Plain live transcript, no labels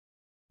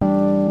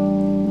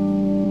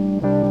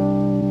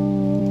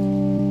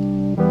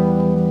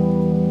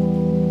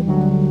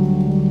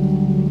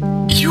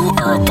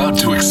about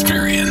to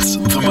experience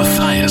the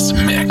Matthias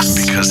Mix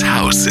because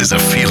house is a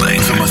feeling.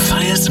 The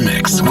Matthias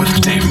Mix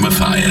with Dave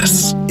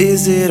Matthias.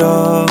 Is it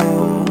all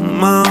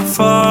my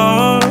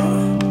fault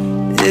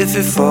if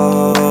it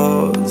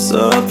falls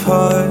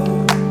apart?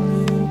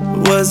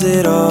 Was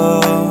it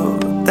all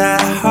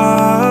that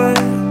hard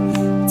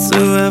to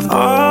have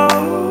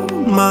all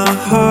my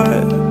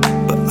heart?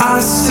 But I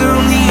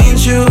still need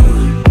you.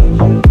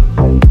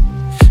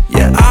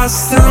 Yeah, I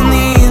still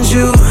need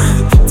you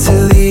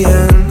till the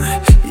end.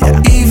 Yeah,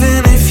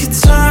 even if you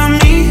turn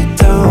me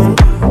down,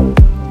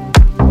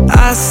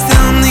 I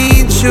still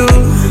need you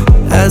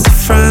as a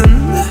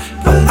friend.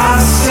 But I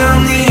still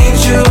need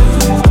you.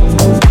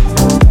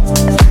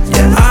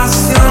 Yeah, I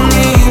still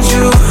need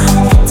you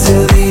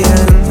till the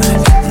end.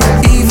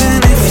 Yeah, even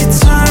if you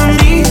turn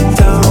me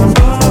down,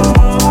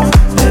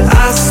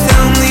 I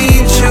still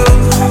need you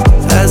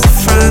as a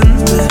friend.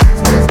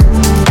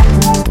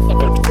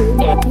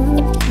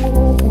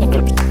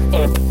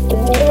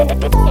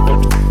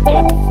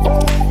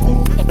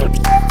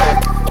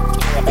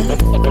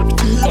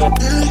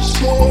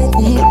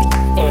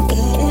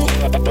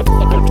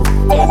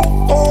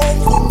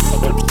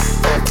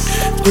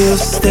 We'll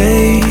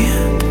stay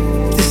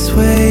this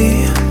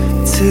way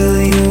till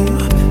you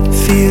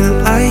feel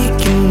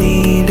like you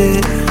need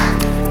it.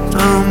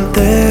 I'm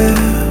there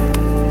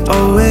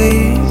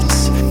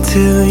always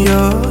till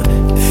your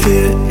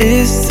fear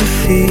is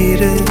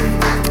defeated.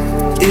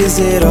 Is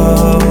it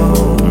all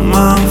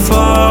my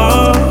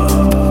fault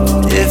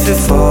if it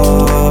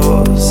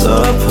falls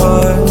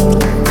apart?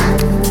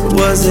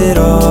 Was it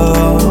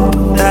all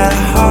that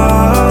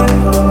hard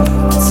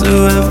to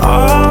have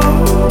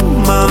all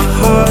my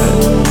heart?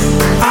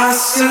 I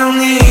still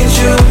need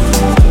you.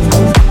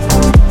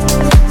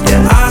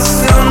 Yeah, I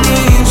still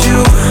need you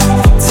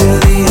till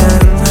the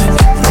end.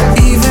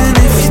 Even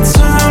if you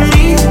turn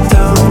me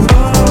down,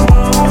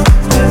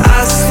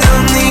 I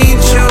still need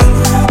you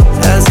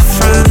as a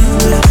friend.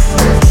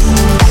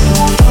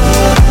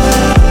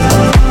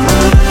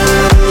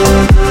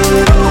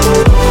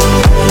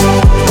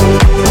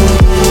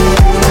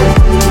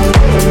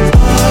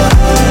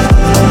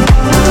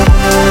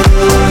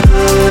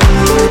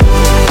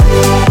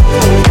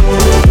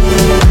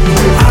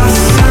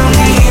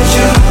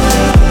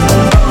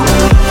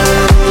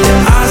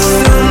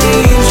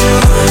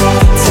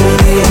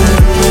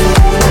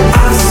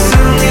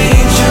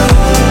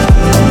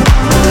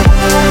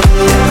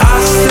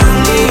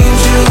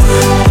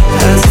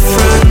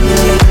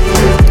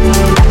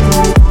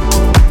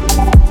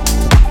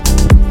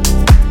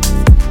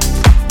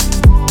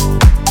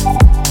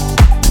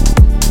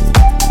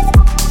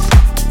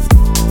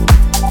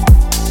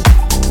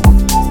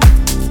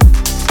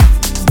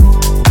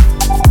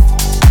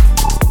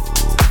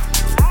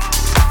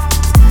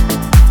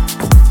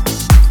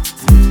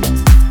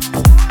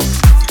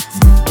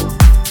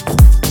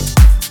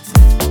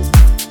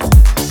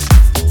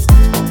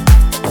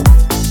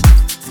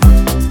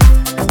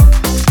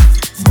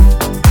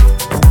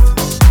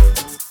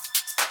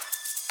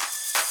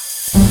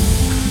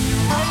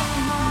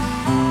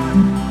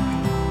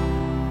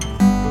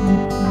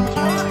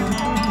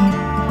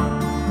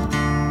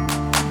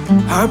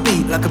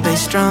 Heartbeat like a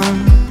bass drum,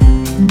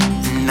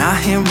 and I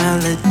hear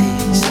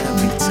melodies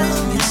every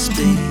time you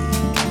speak.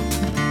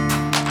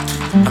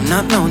 I've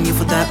not known you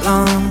for that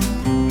long,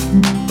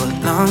 but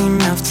long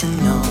enough to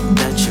know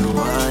that you're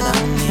what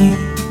I need.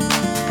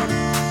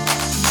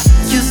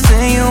 You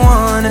say you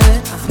want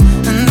it,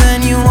 and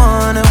then you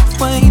wanna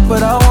wait,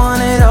 but I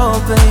want it all,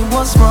 babe.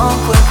 What's wrong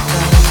with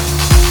that?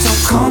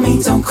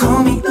 Don't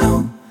call me,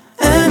 no,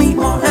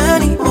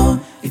 anymore.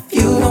 If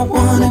you don't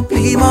wanna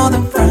be more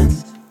than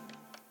friends,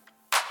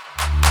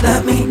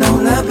 let me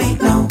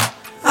know.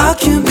 I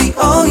can be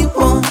all you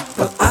want,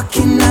 but I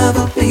can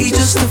never be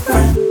just a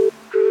friend.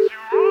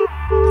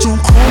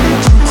 Don't call me,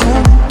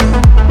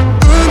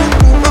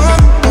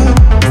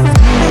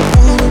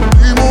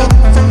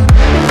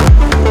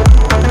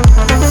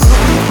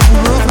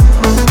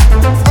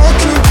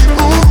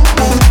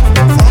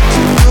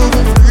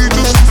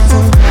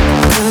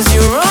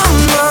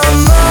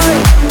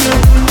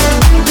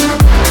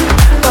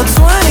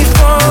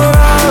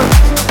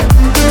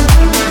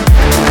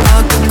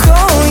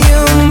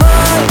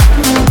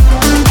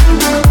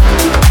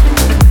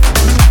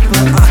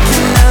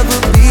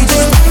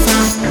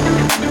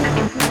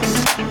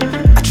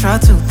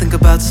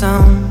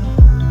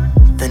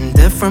 something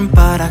different,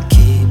 but I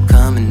keep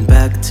coming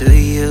back to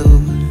you.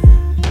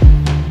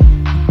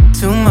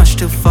 Too much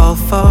to fall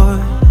for.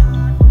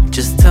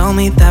 Just tell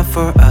me that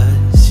for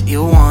us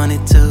you want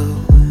it to.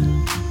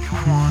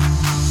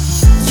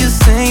 You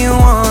say you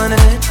want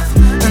it,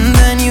 and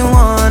then you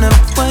wanna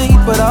wait,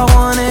 but I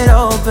want it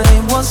all,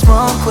 babe. What's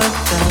wrong with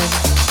that?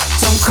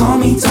 Don't call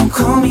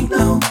me,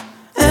 no,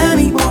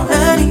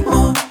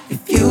 anymore.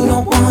 If you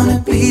don't wanna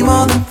be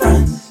more than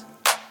friends,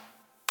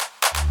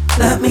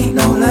 let me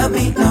know.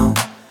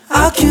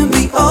 I can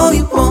be all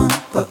you want,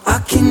 but I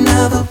can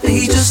never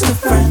be just a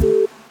friend.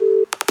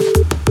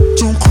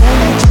 Don't call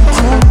me.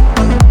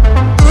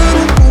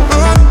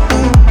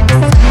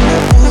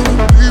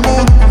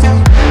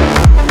 Anymore.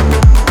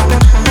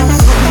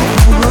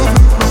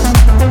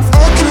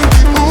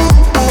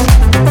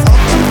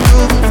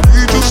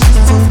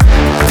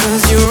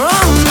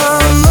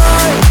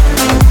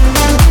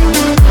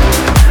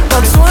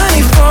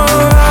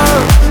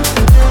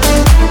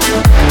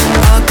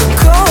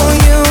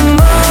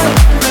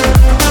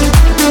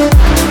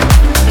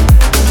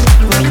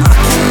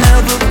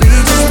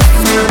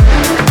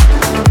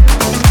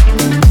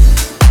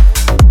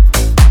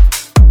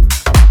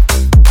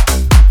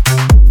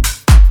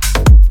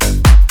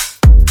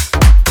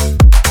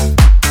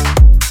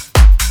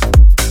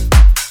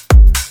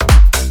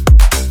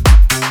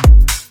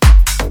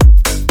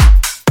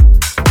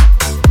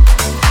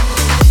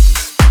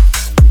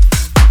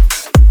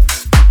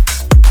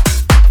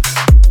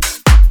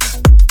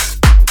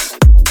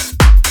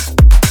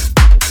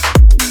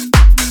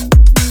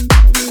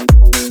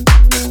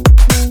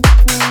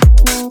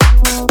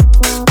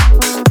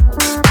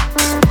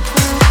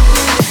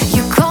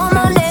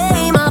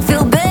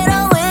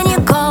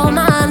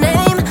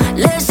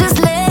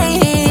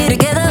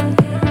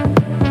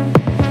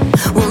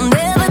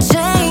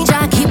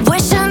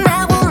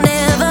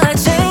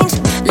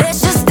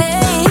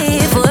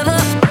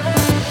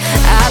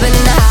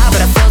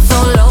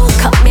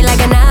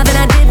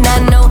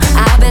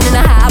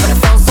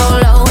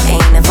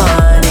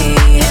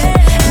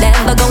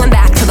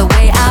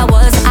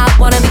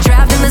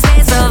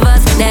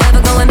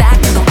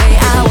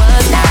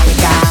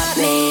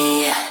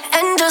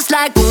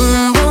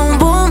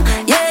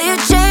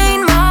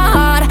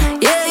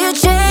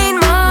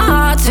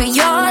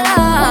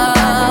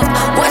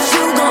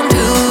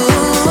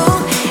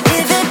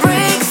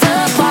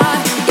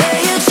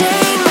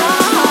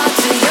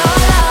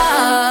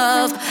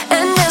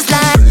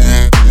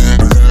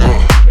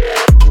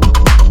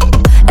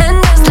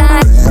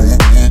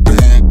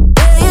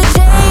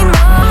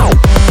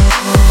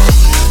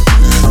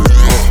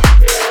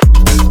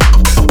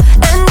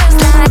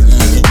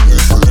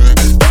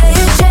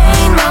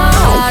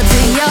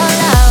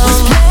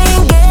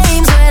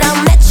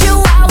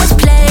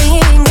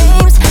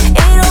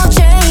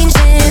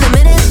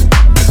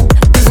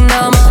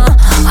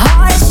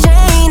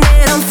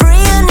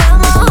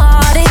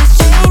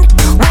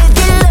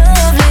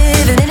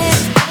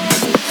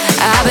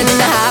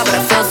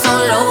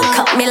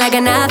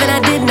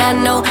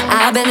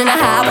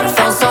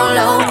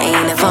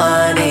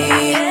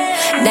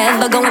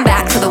 going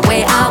back to the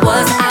way I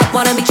was. I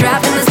wanna be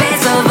trapped in the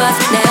space of us.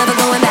 Never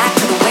going back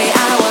to the way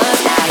I was.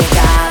 Now you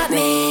got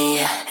me.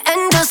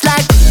 And just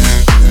like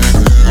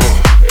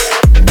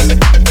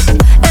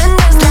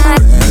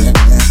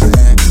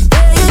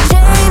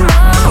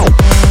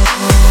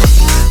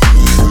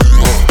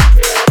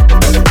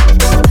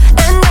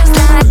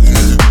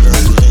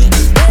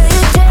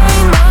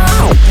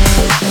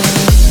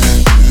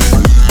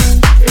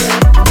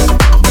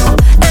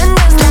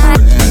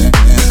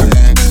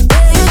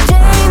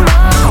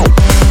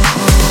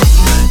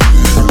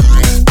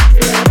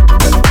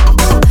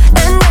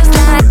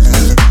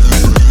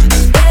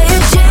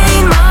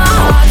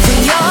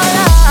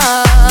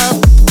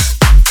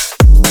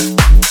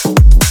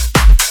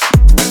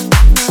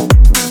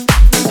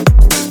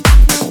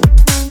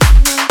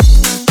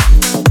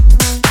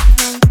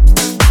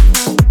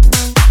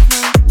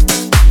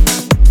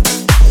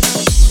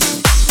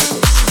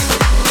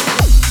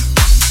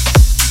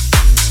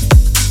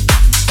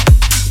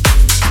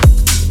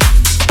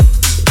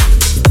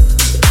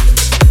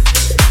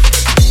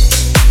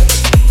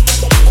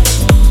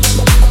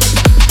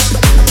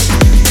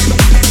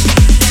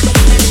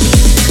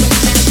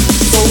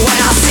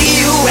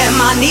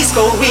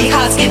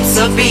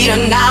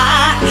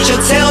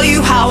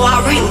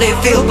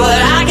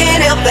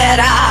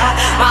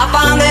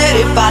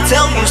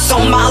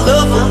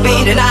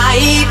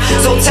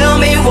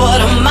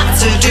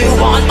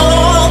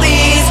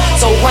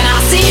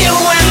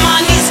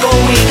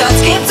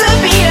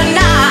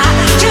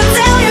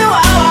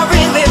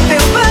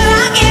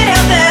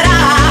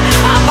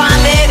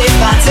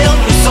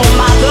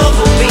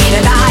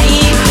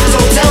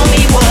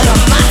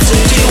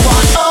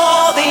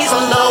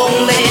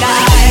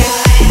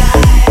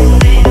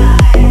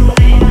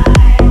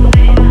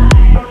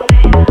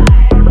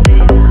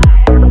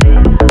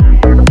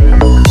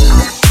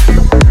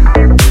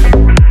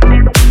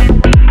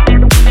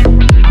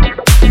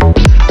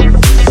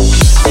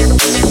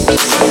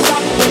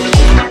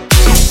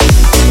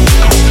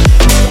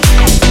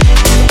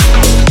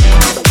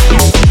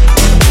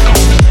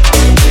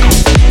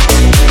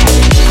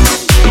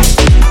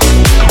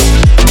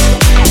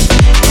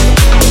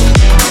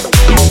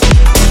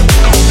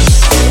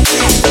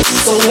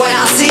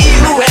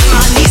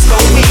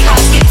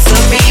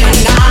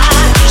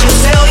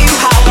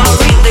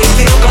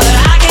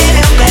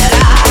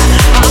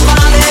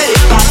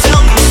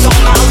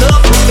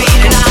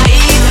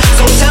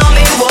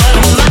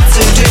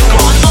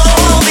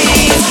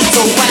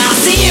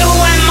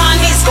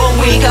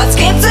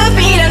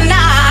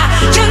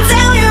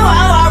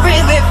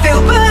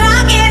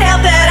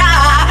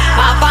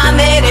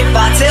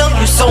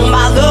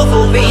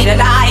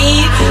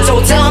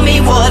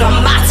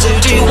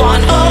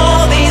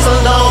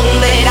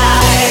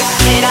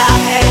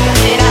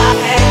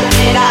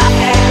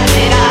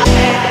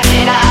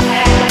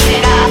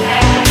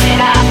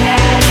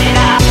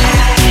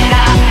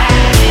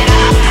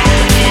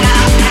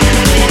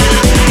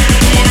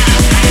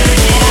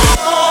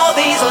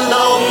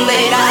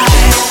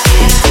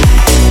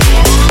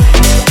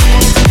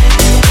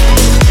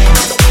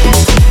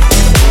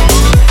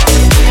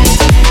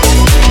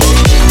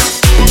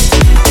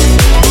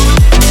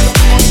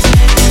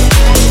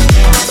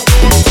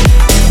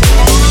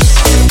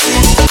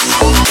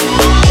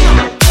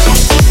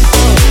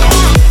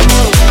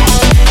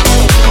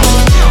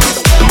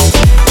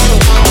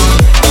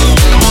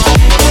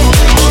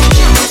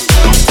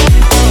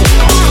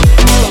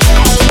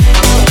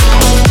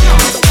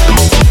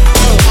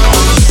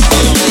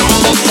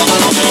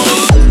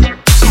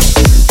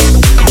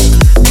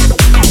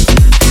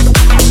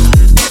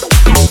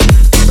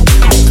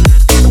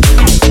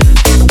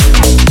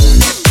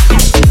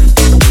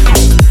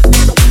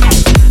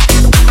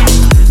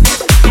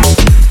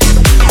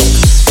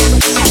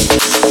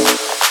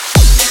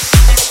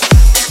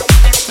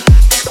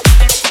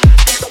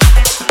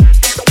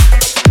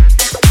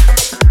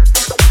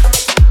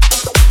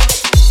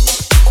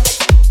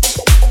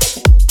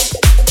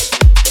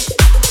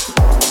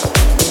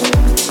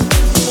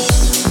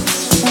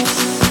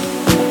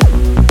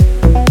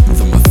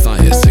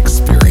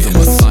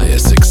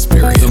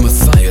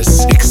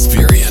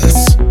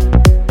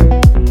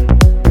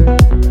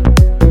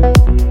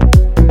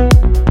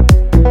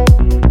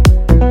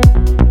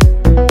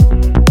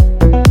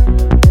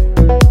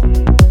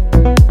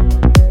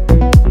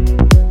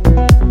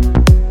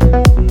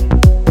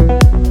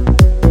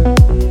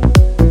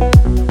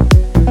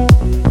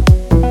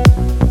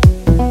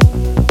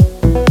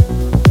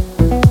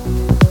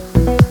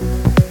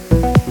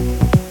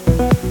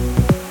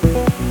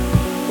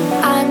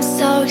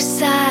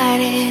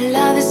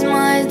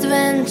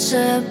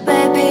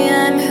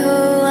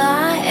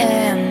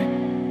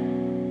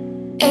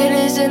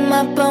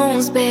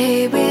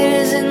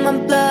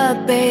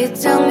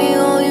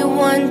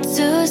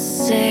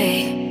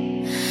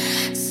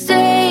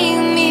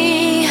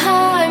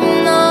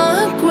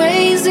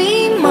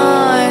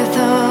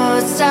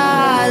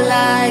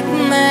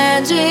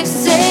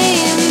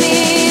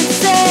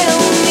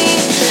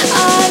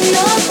I'm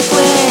not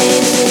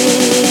crazy.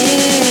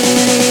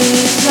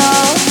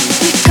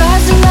 So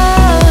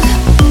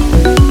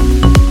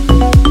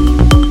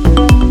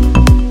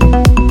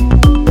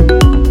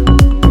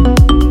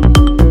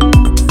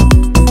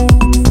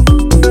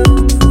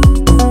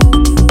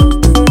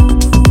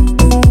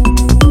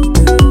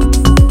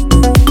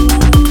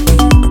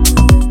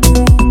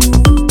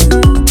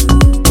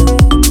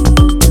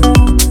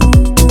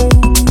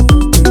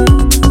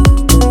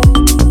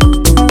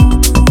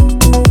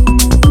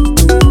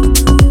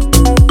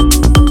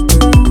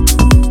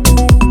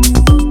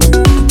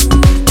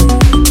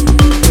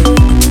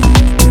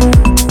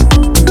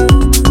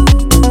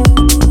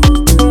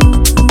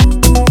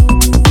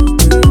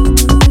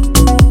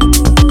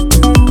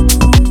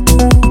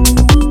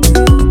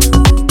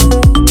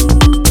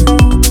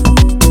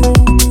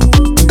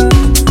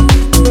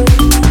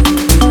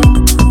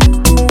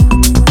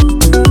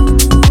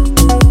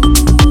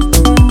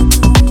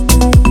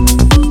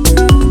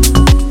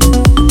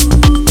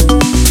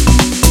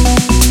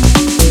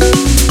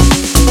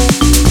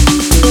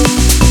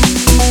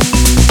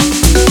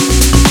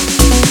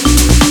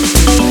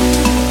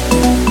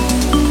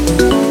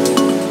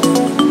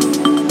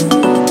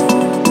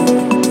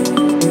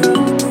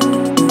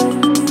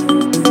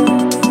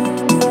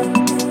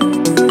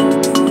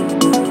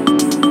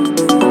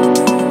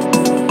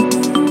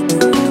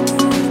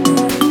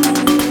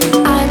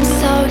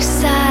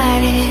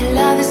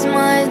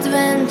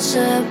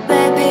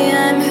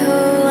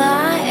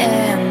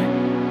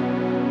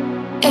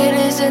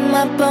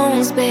my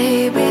bones,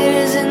 babe. It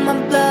is in my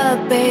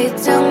blood, babe.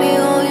 Tell me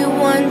all you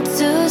want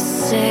to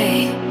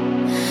say.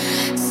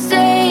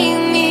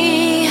 Save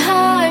me,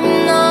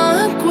 I'm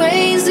not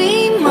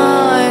crazy.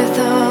 My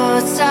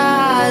thoughts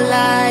are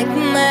like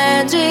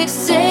magic.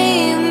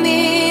 Save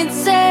me,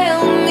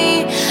 tell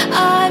me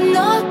I'm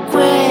not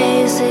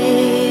crazy.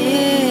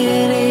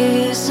 It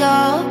is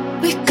all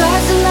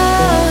because of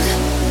love,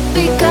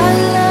 because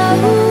of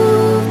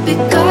love,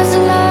 because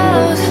of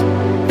love,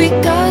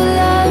 because of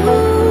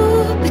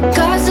love,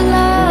 because of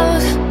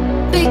love,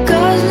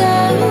 because of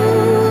love,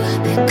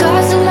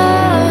 because of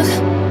love,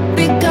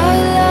 because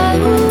of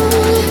love.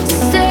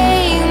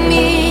 Save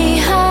me,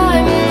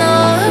 I'm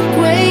not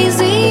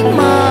crazy.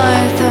 My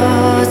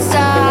thoughts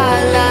are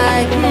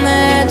like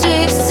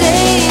magic.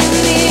 Save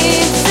me,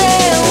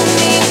 tell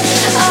me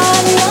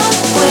I'm not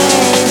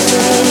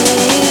crazy.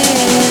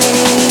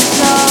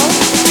 So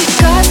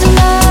because of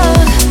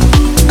love.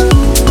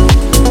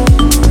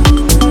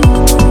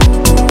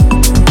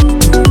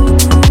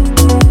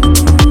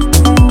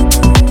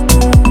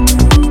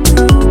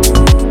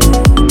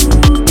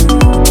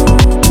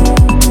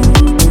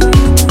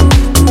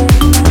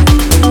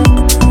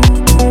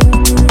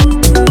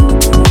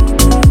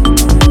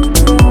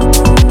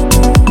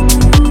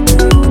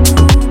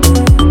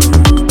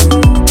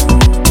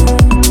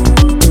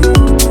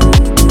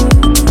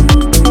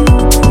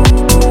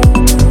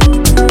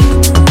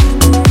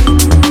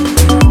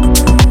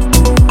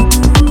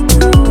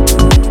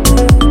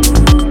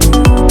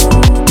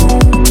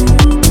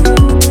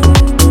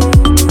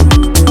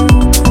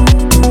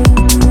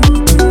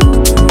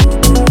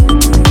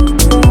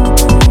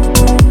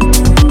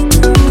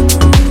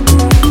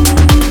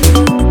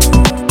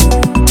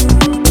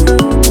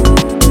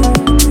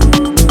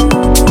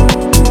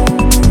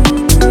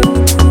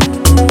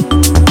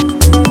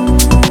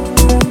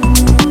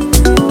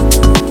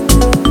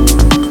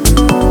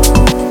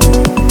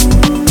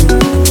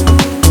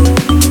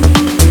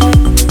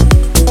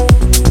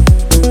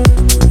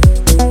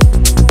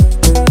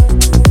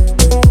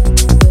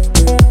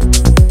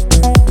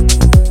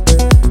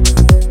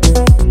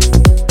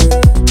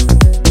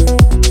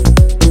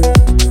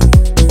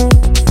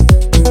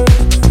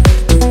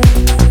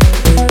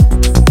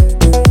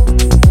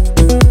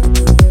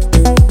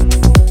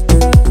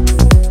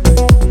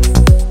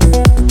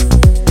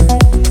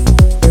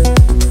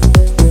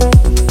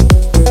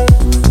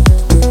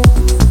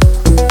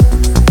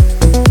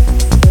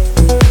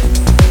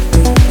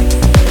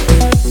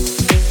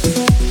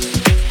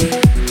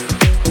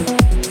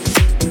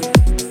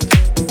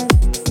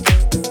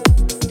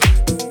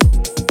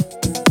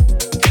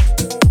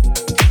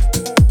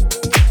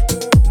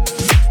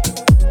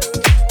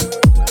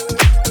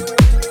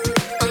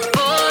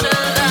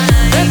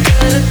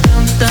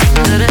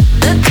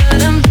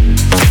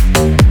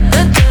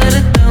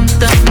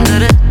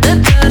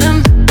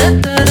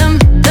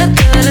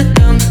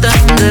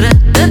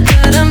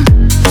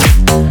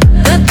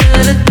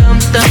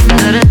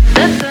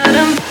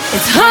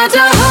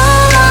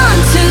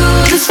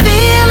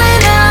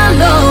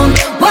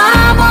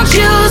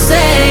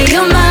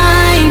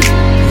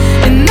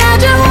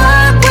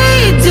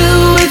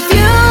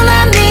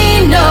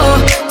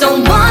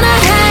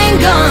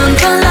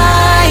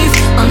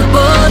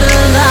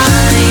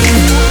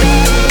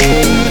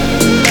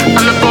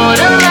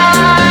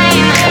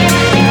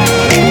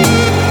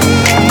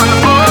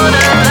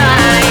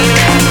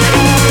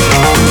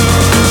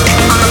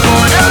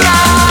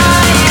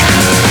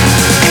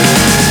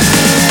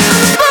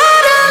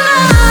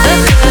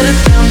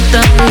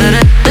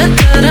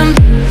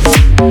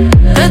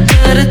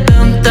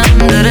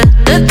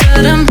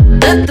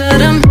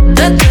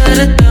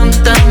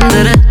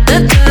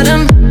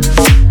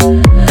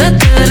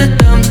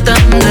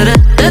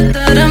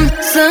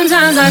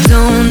 Sometimes I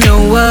don't know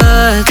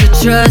what to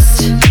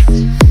trust.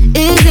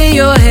 Is it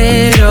your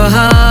head or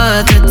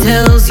heart that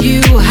tells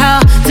you how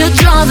to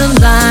draw the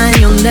line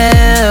you'll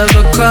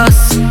never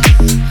cross?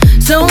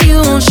 So you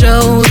won't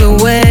show the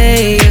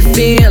way you're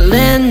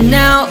feeling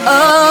now.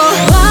 Oh,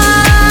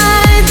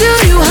 why do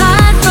you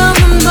hide from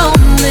the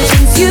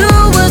moments you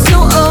were so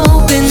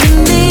open to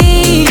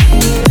me?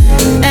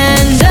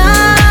 And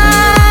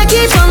I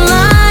keep on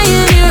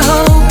lying, you're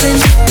hoping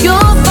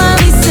you'll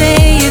finally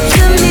say it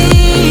to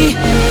me.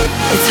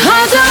 It's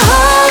hard to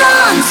hold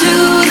on to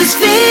this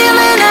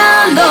feeling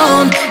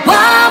alone.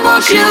 Why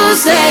won't you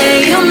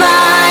say you're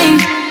mine?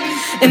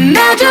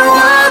 Imagine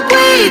what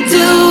we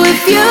do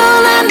if you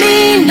let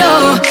me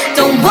know.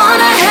 Don't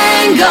wanna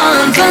hang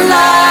on for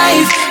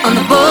life on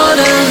the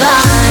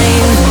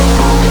borderline.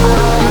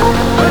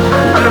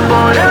 On the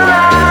borderline. On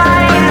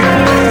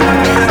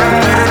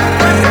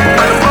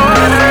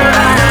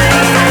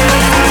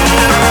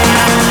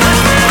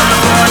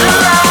the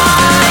borderline.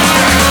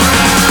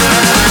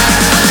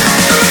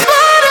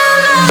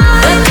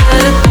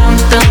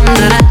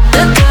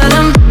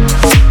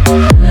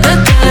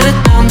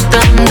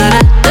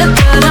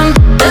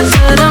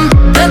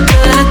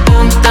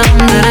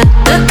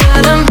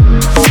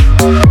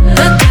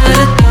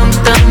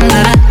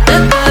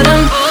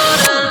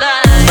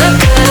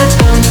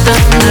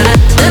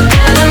 The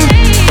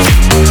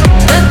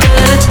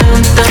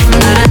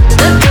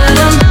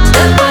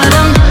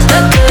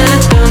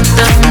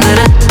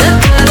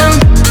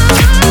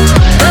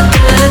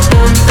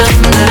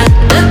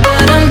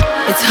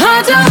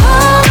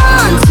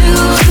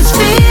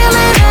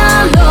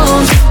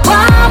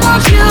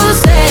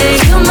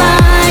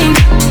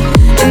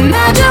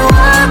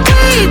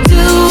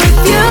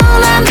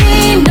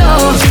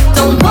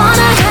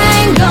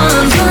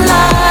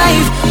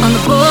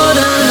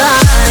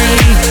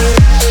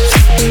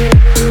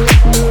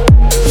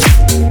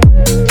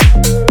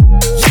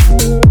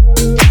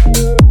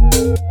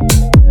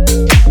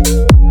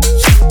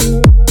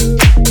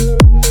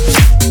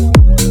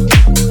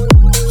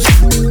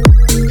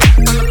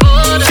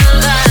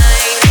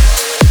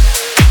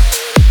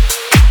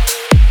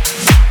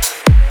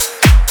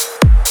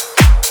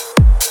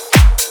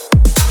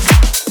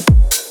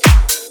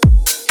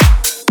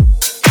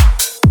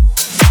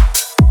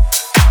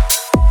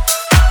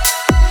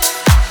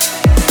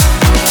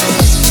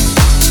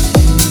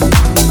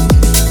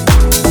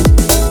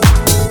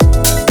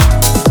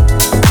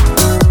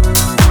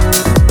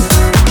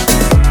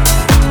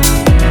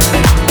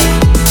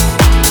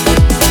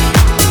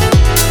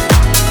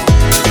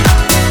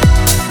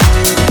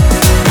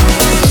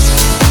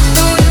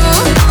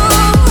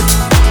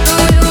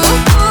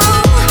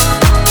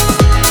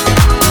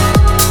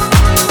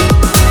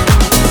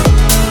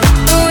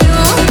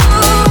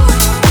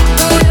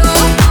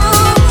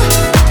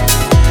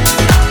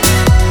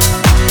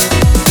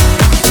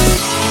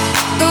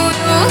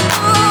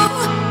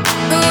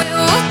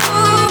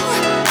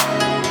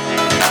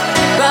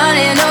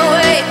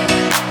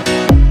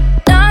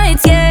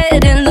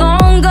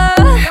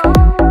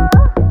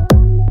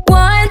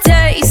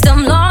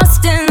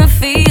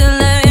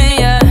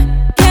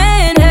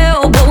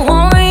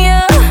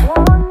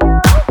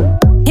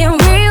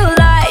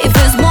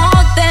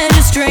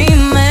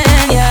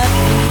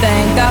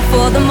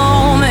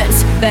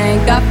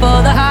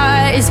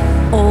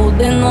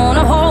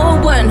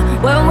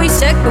when we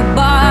said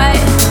goodbye.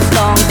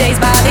 Long days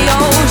by the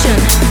ocean,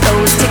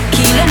 those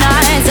tequila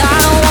nights, I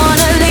don't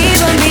wanna leave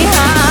them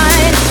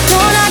behind.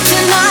 Tonight,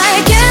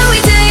 tonight, can we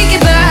take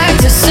it back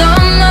to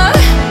summer?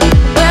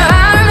 Where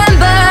I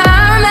remember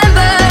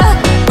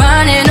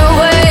running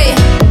away.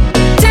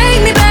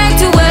 Take me back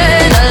to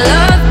when I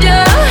loved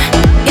you.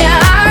 Yeah,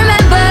 I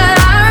remember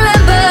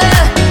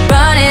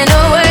running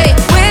away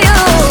with you.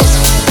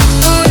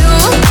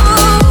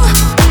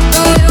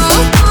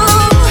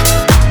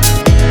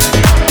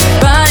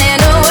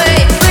 Running away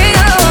with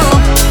you.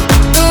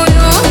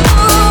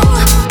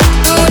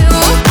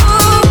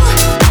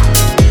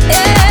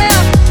 Yeah.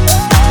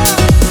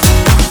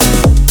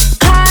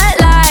 Hot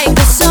like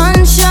the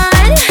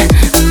sunshine,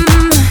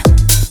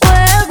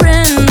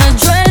 wearing the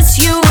dress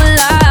you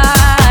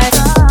like.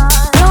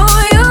 Knew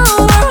you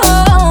were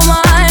all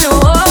mine.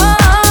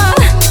 Oh,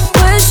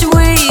 wish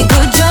we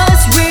could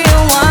just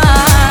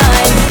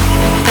rewind.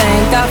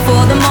 Thank God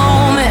for the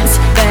moments,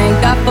 thank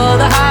God for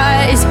the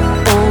highs.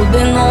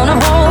 Holding on to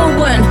hope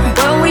when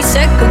we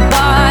said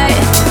goodbye.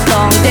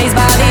 Long days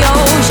by the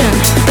ocean,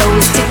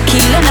 those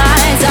tequila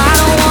nights, I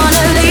don't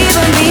wanna leave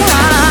them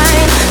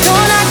behind.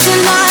 Tonight,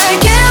 tonight,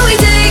 can we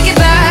take it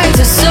back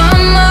to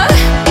summer?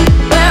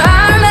 Where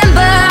I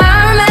remember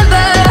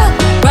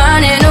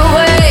running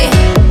away.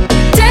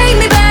 Take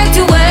me back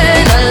to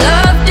when I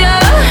loved you.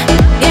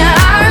 Yeah,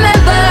 I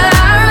remember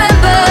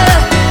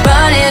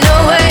running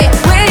away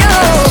with you.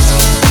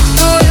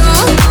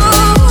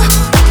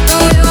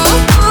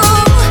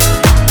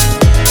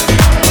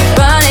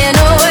 Running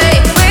away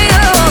with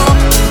you.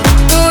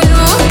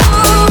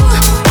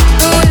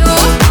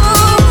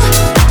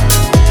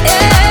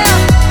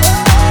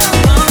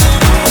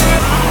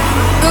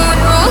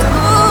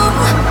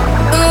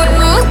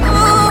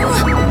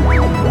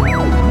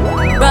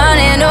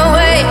 Running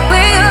away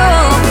with you.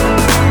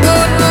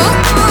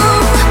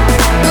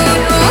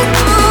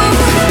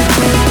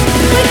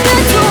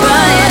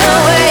 Running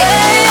away.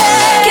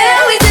 Can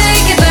we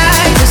take it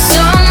back to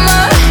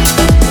summer?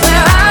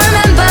 Where I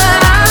remember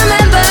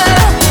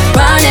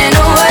running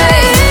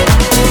away.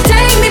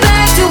 Take me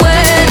back to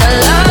when I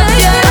loved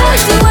you.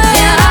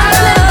 Yeah, I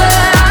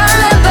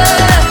remember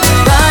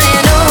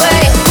running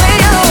away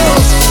with you.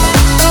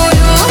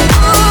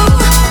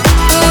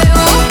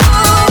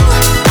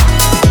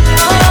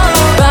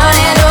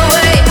 Running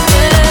away.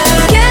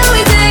 Can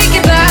we take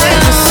it back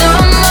to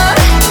summer?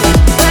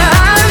 Where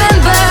I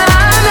remember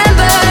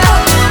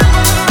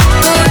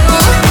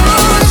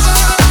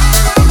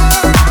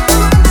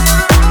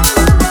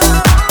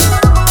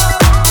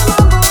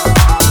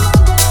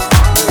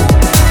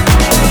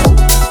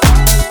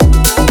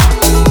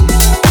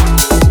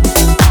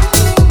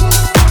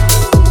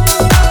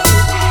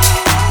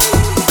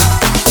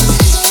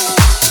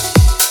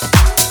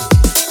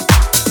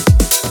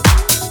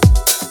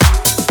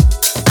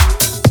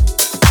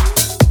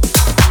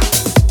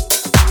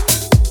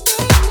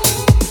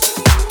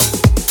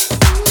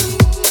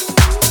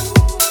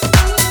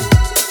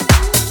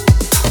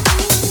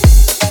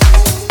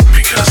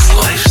Because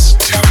life's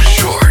too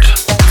short.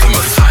 The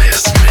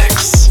Matthias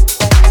Mix.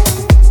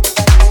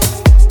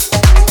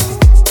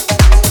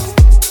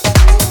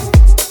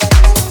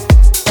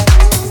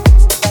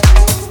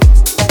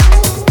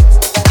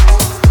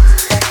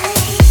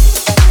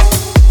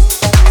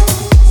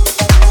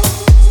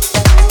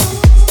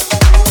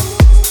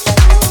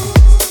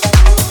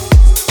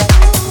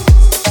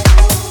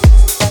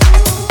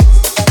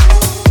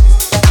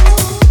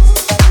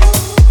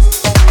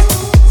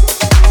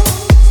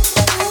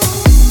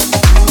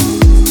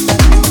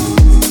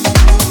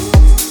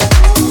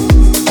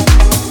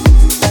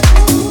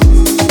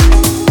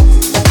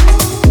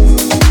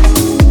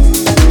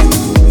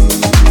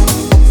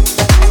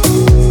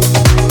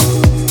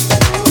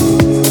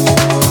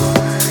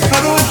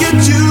 How do I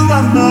get you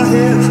out my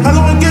head? How do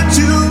I get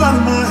you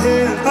out my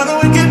head? How do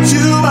I get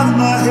you out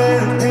my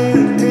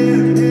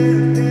head?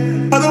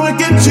 How do I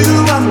get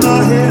you out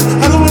my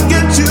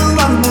head?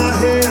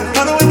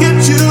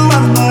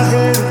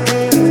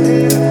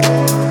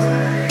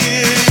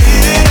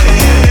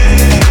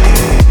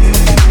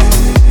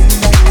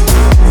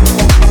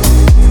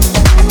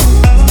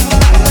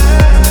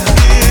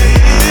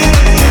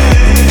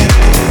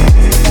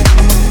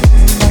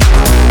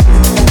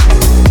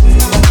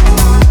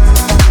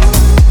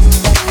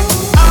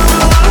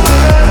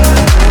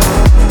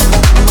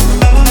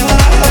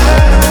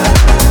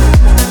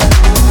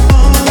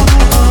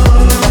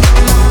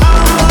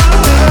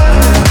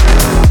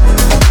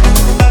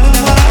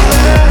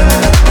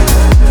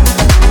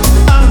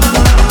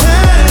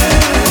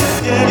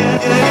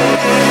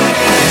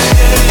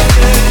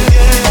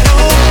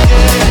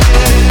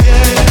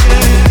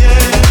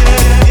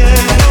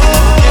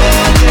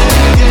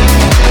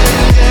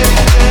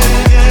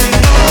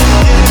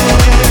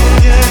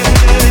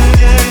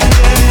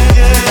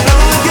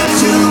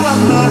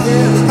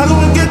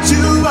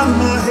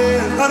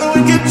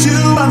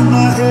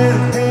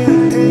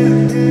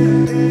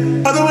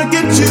 How do I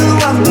get you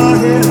out my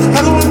head?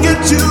 How do I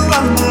get you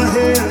out my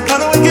head? How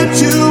do I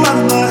get you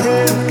out my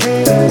head?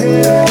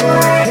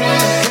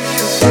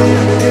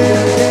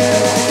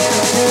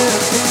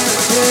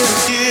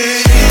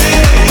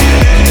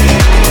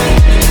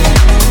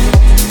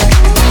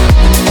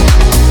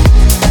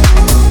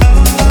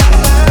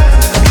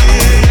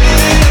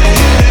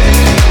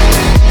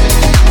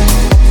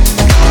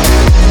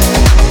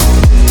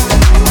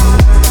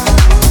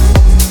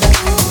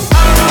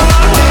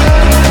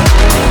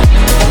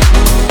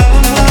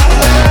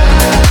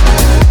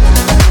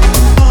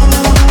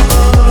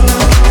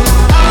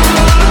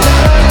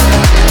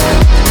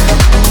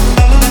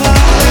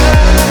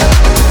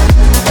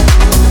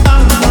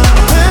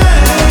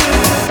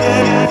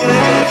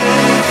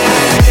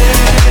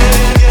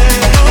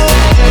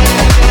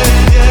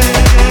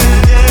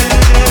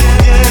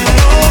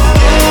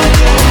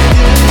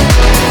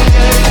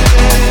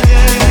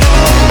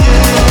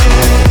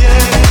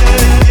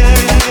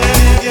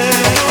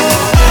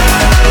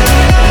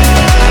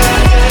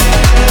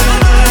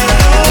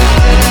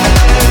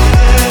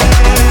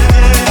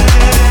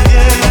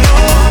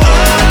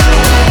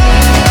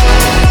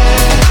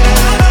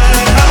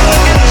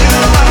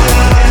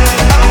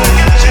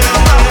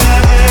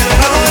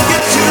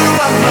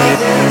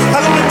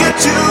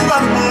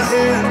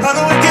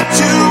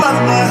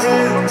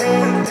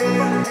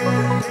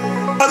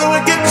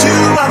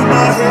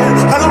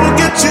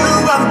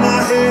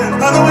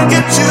 How do I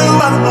get you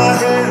out of my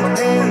head?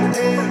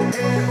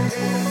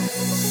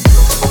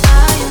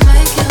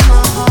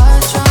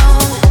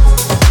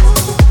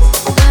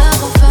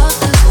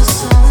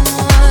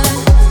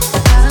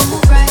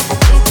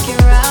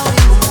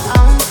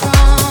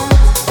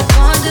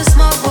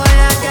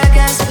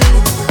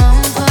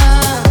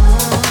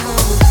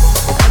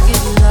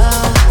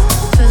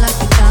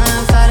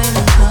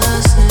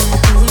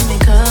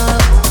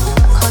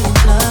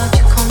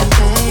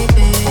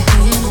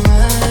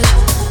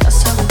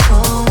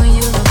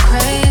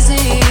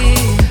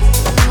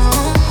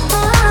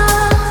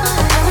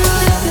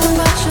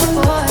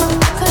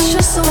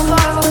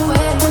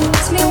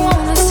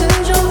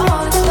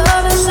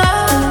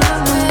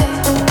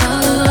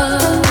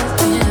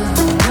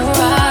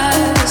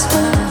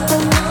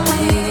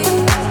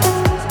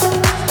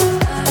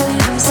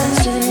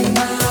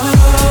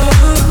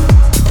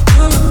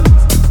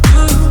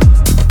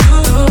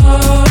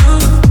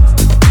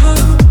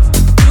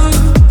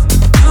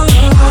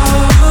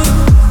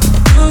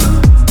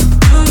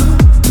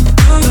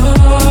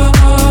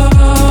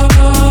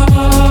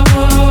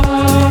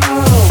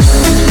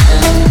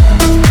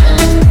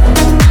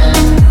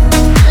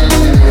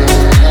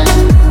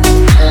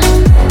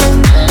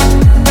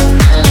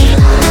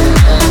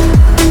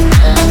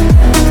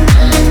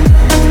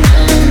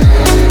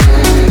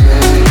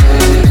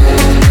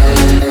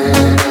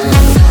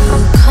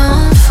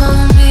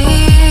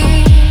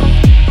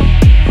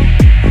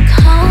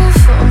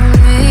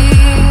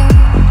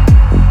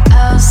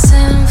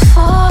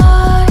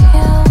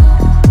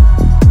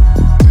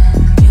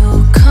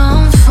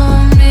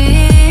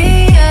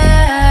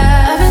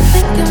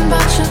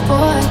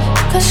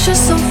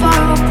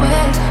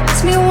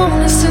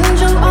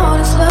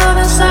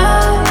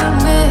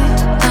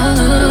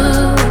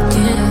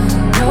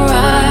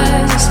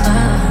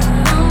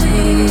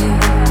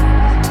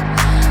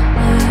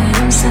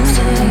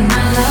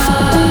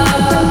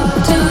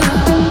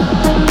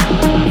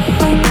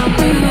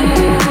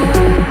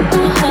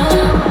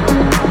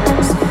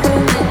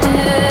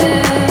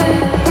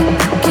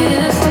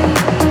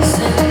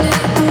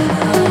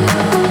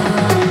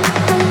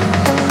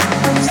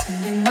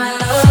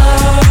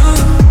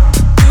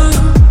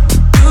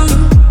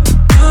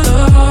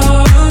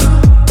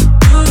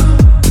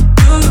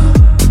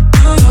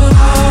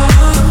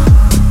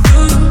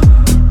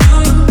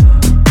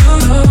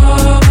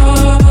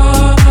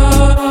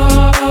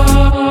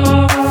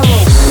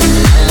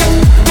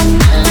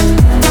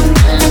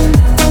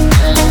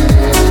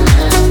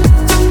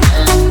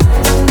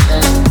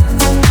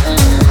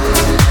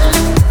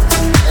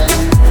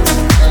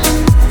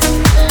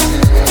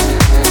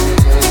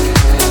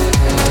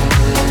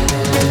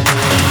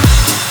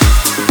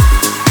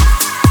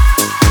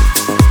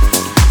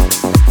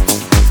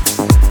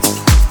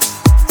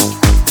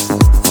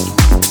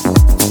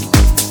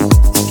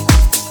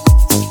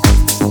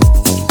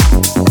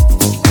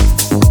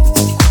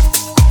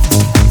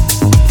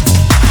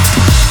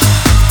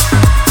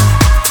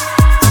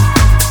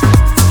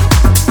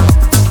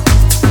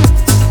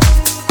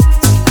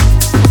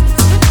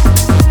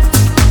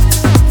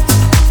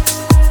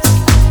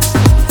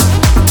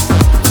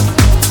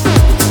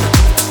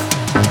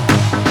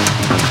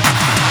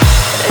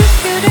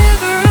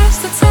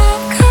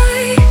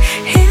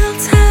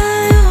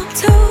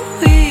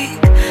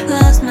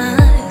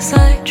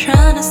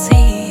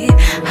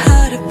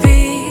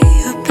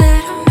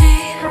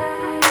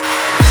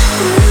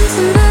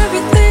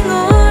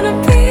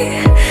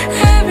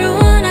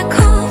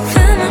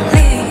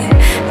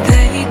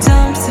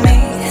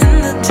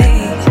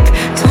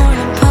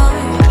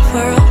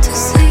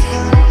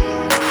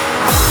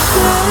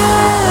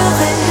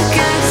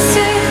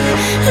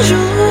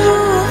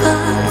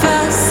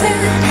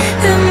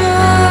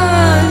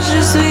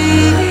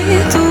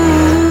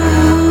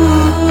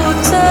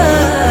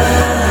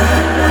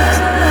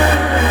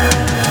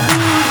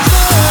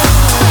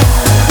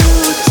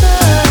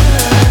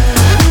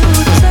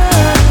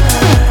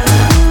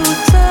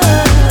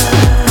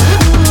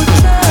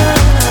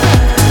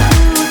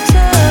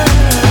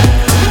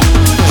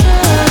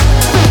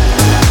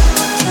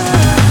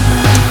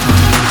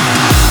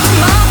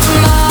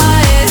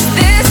 Is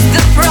this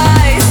the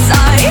price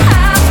I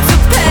have?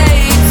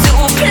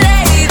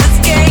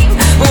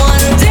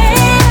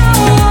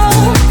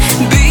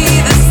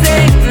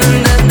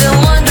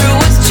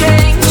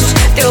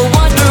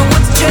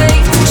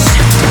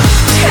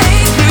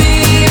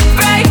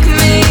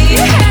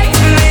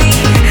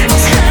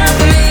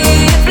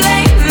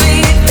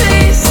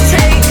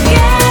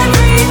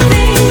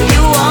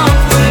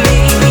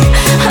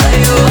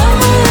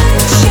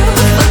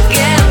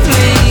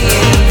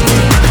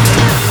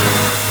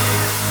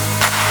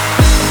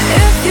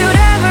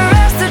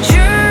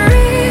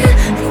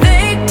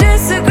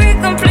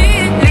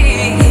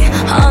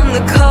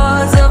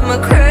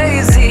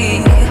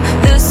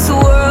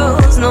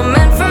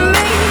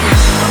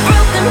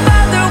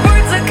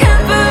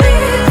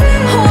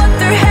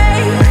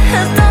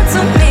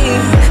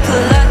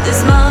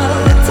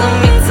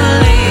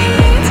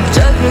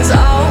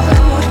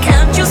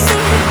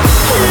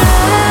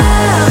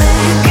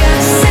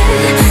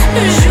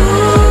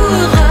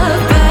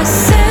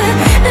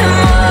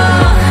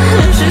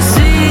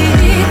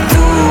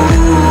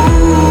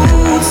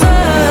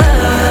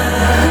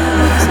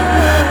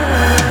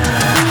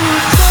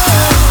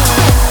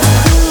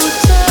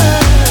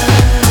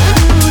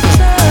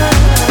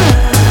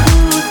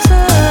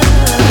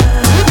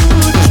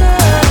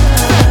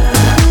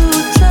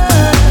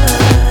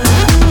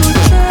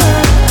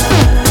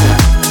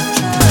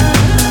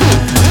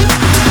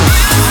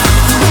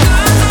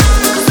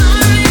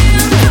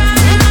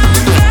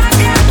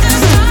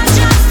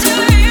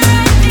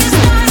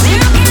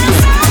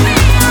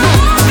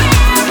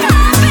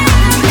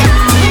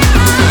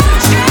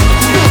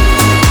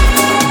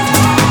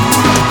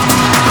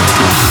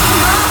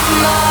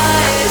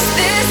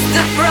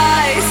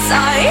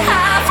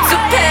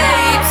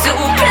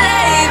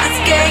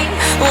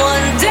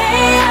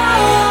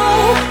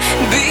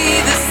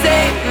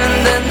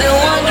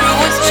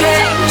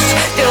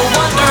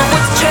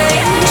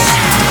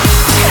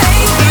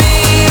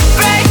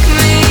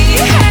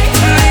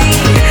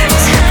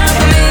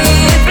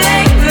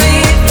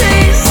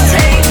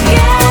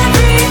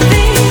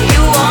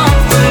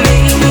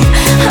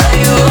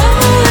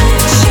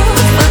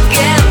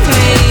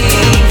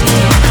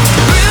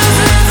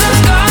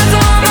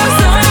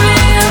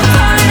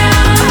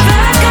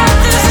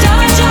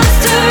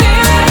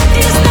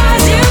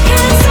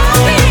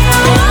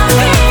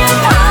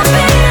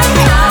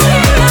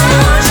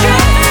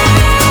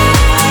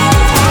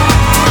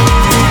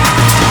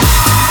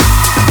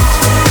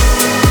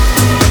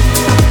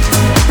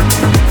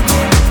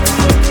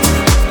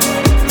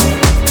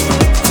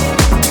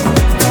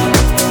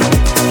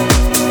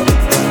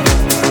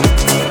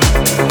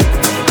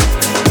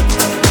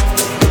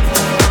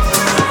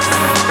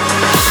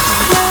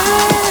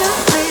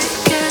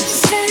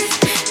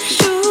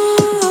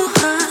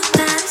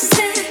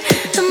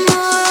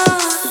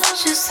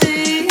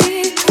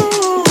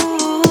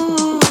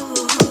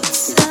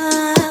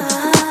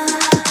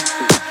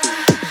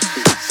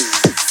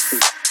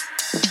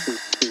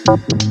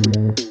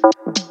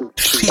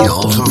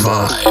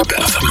 vibe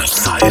of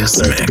Matthias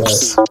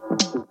Mix.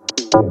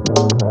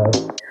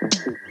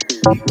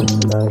 Deep in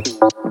the night,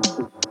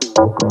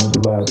 all comes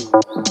alive.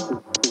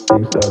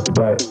 They start to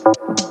bite,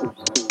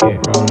 get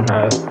round and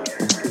hide.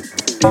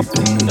 Deep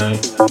in the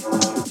night,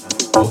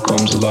 all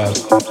comes alive.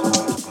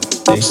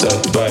 They start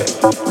to bite,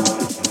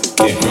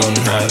 get round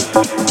and hide.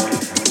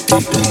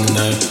 Deep in the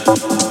night,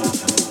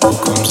 all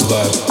comes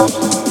alive.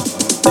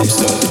 They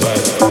start to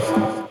bite,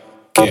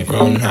 get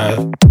round and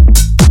hide.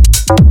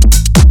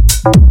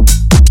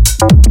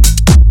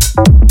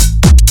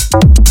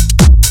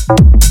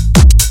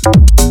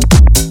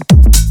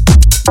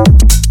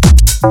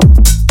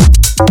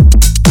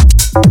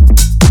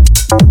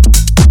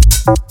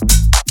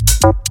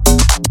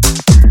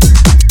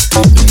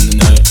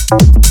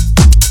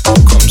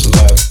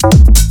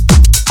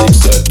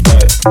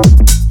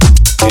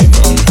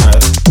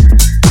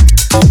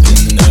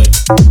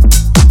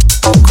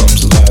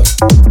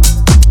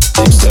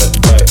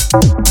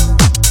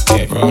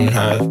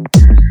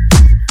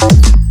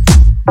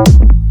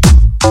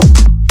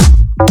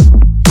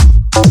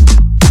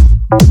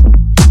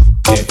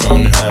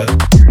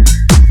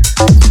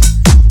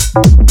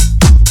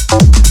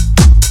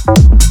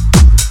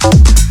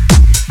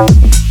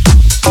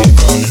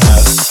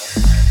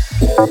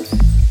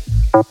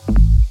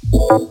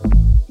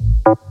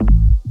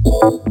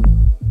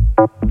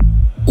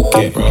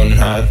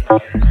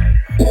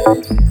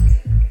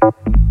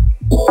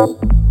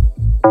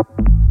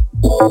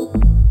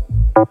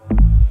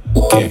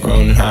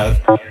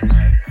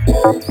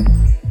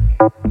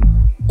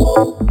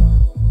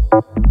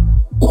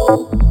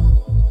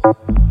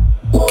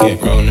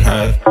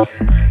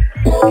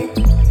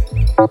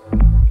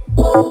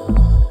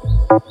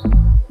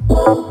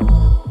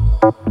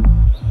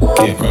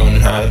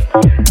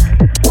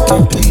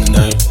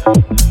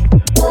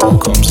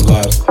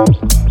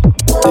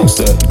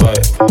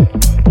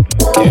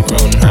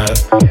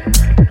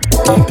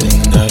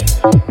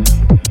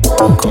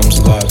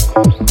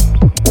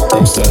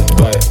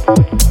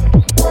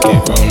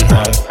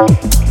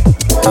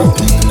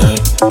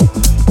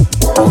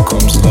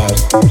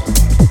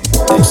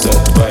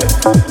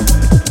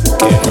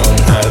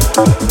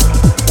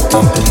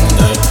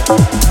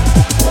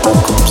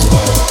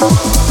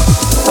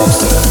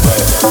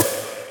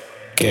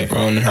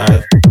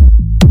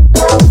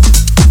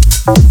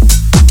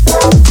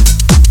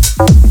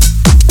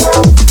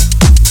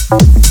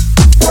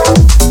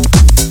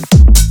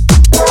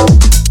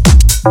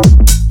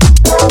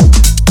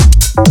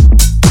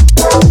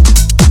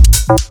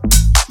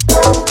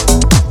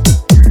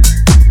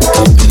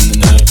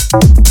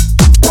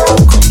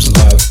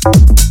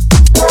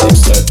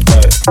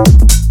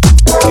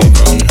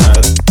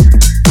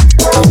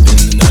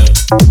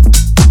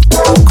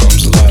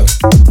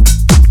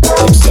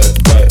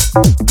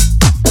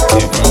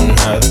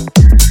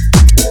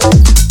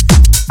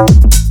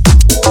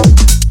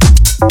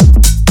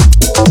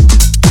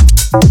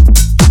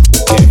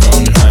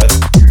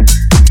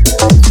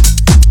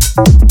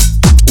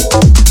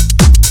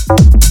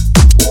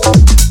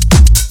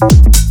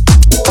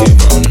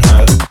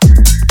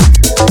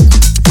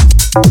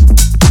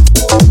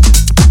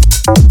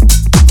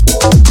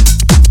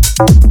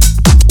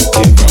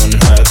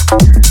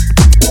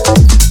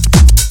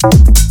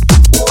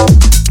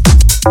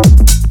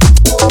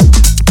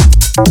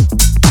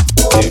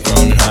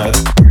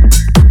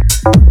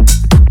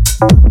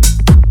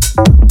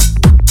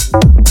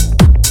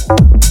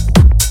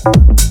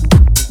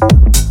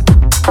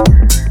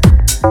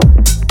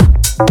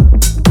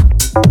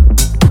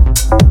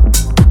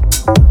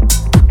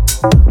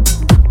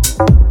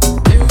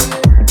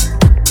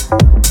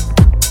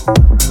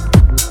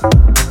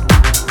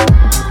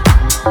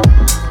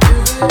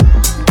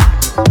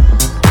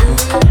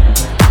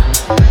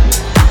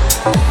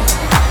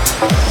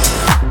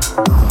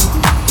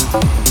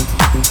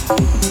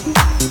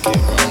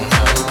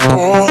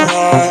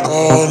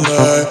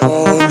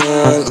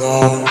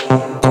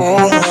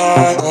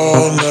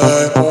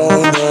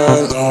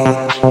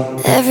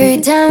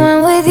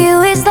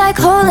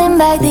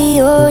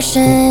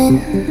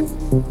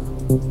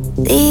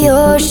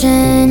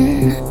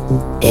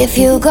 If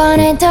you're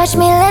gonna touch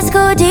me, let's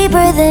go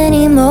deeper than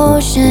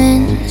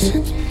emotions.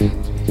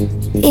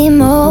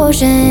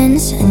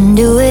 Emotions. And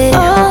do it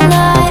all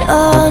night,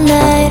 all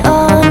night,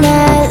 all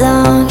night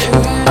long.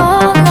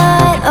 All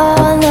night,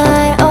 all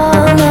night,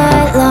 all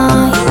night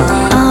long.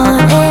 On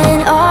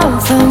and on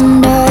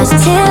from dusk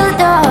till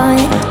dawn.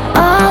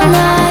 All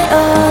night,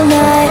 all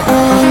night,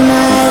 all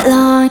night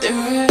long.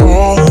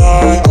 All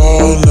night,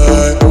 all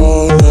night,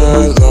 all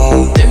night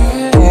long.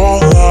 All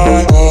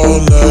night, all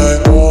night,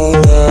 all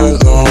night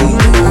long.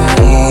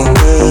 On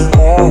and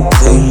on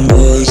from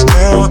dusk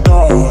till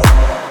dawn.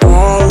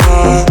 All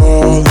night,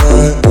 all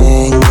night,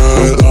 all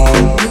night long.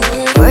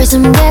 Pour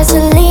some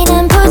gasoline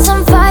and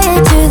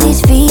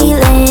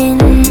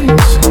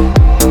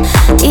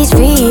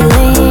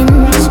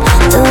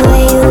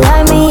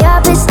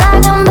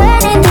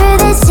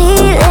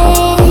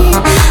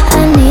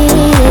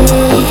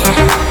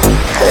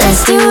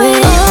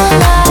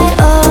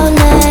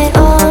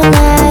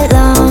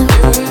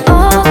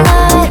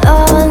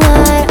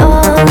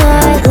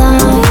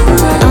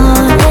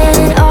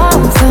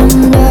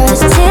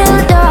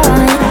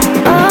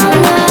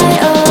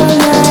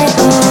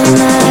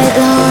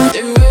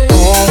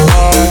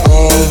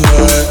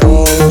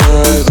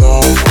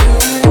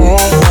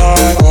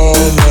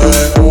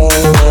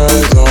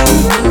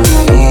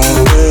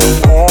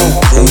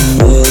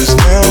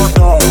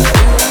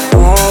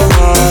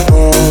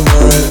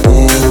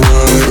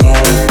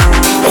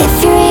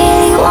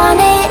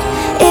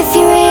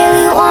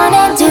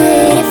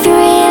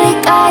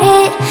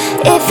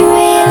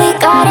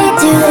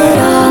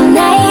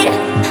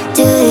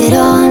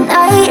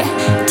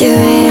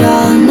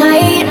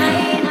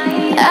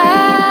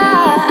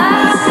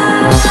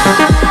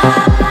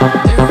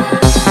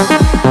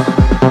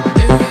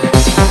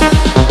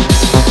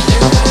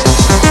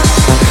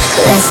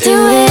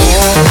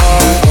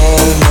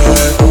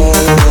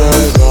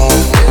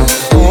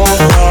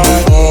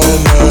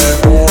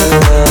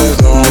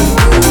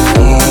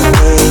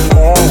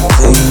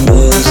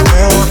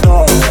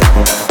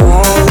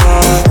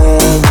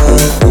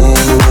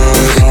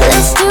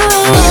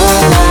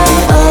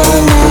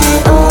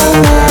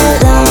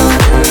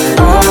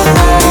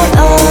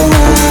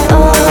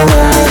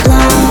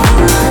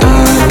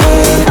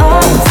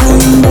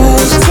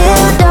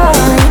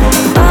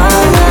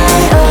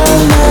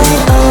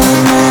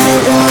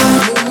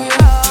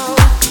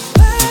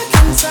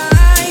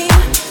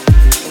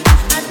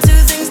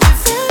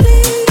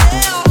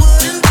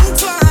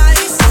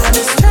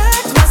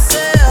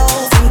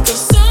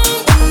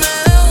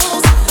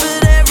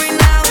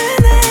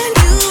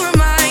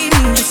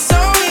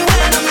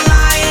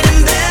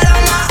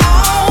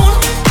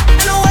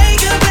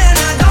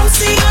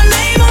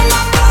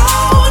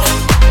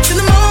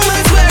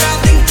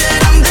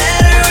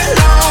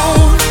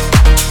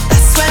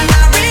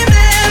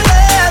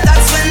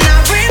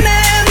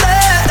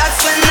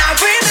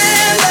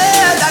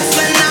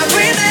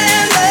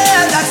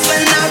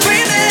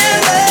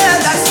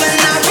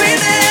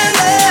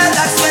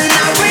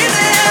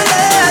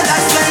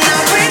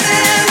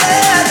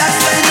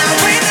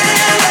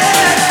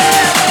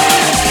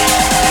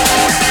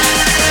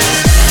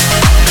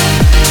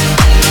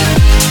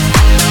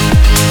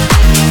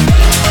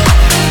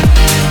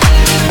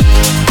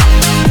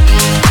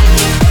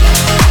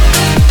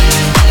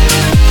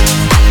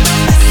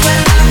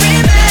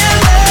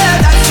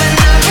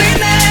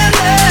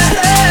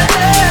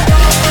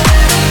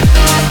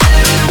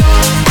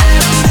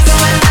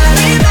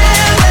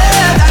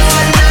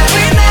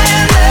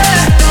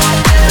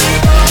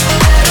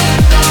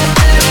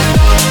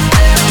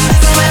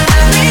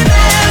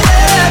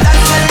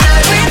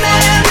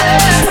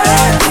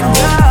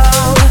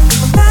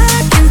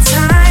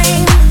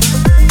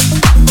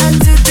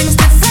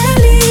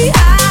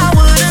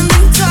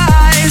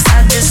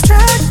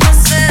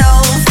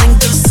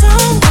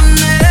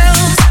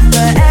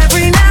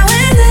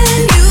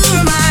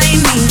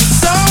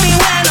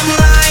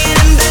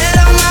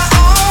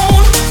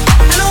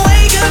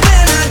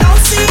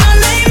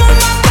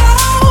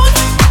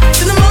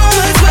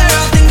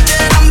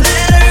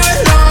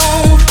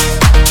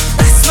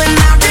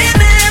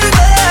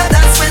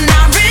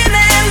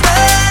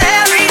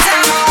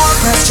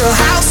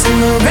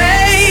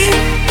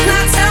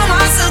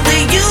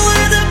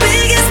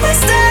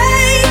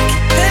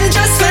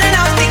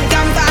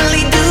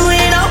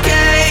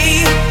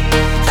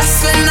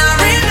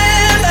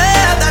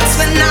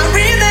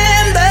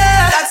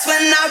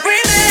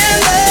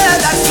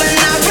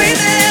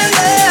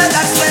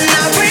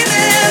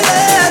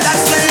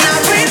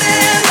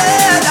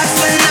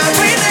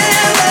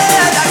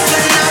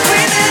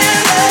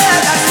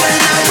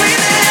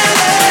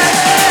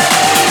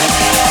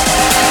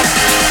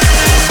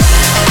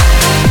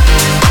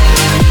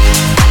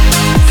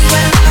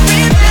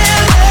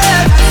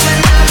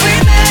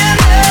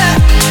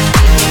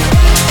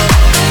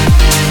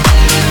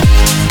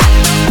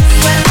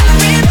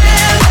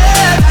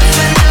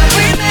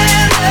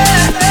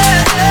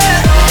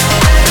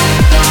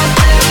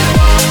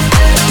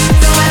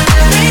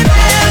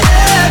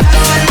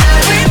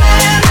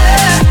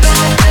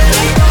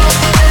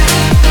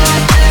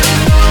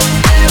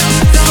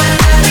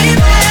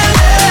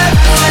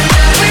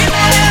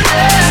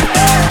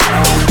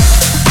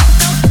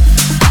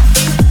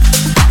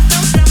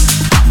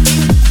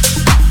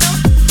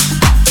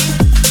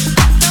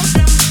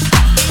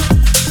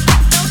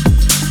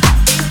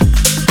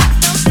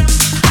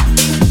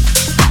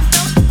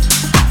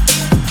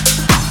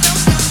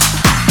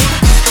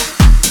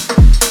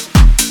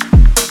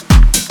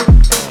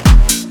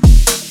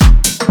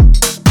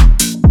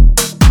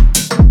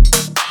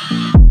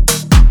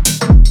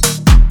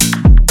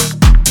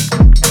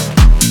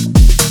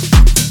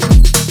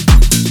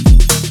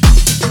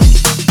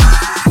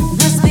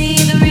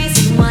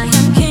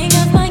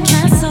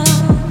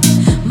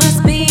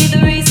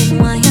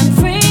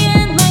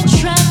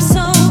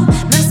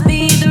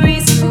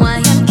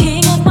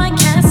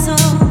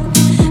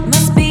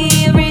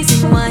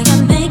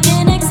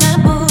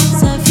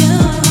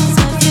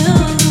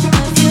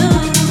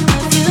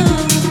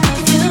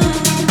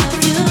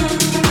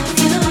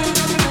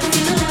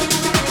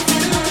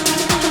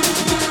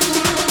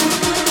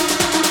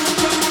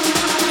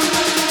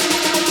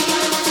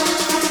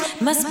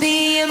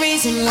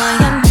reason why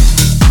I'm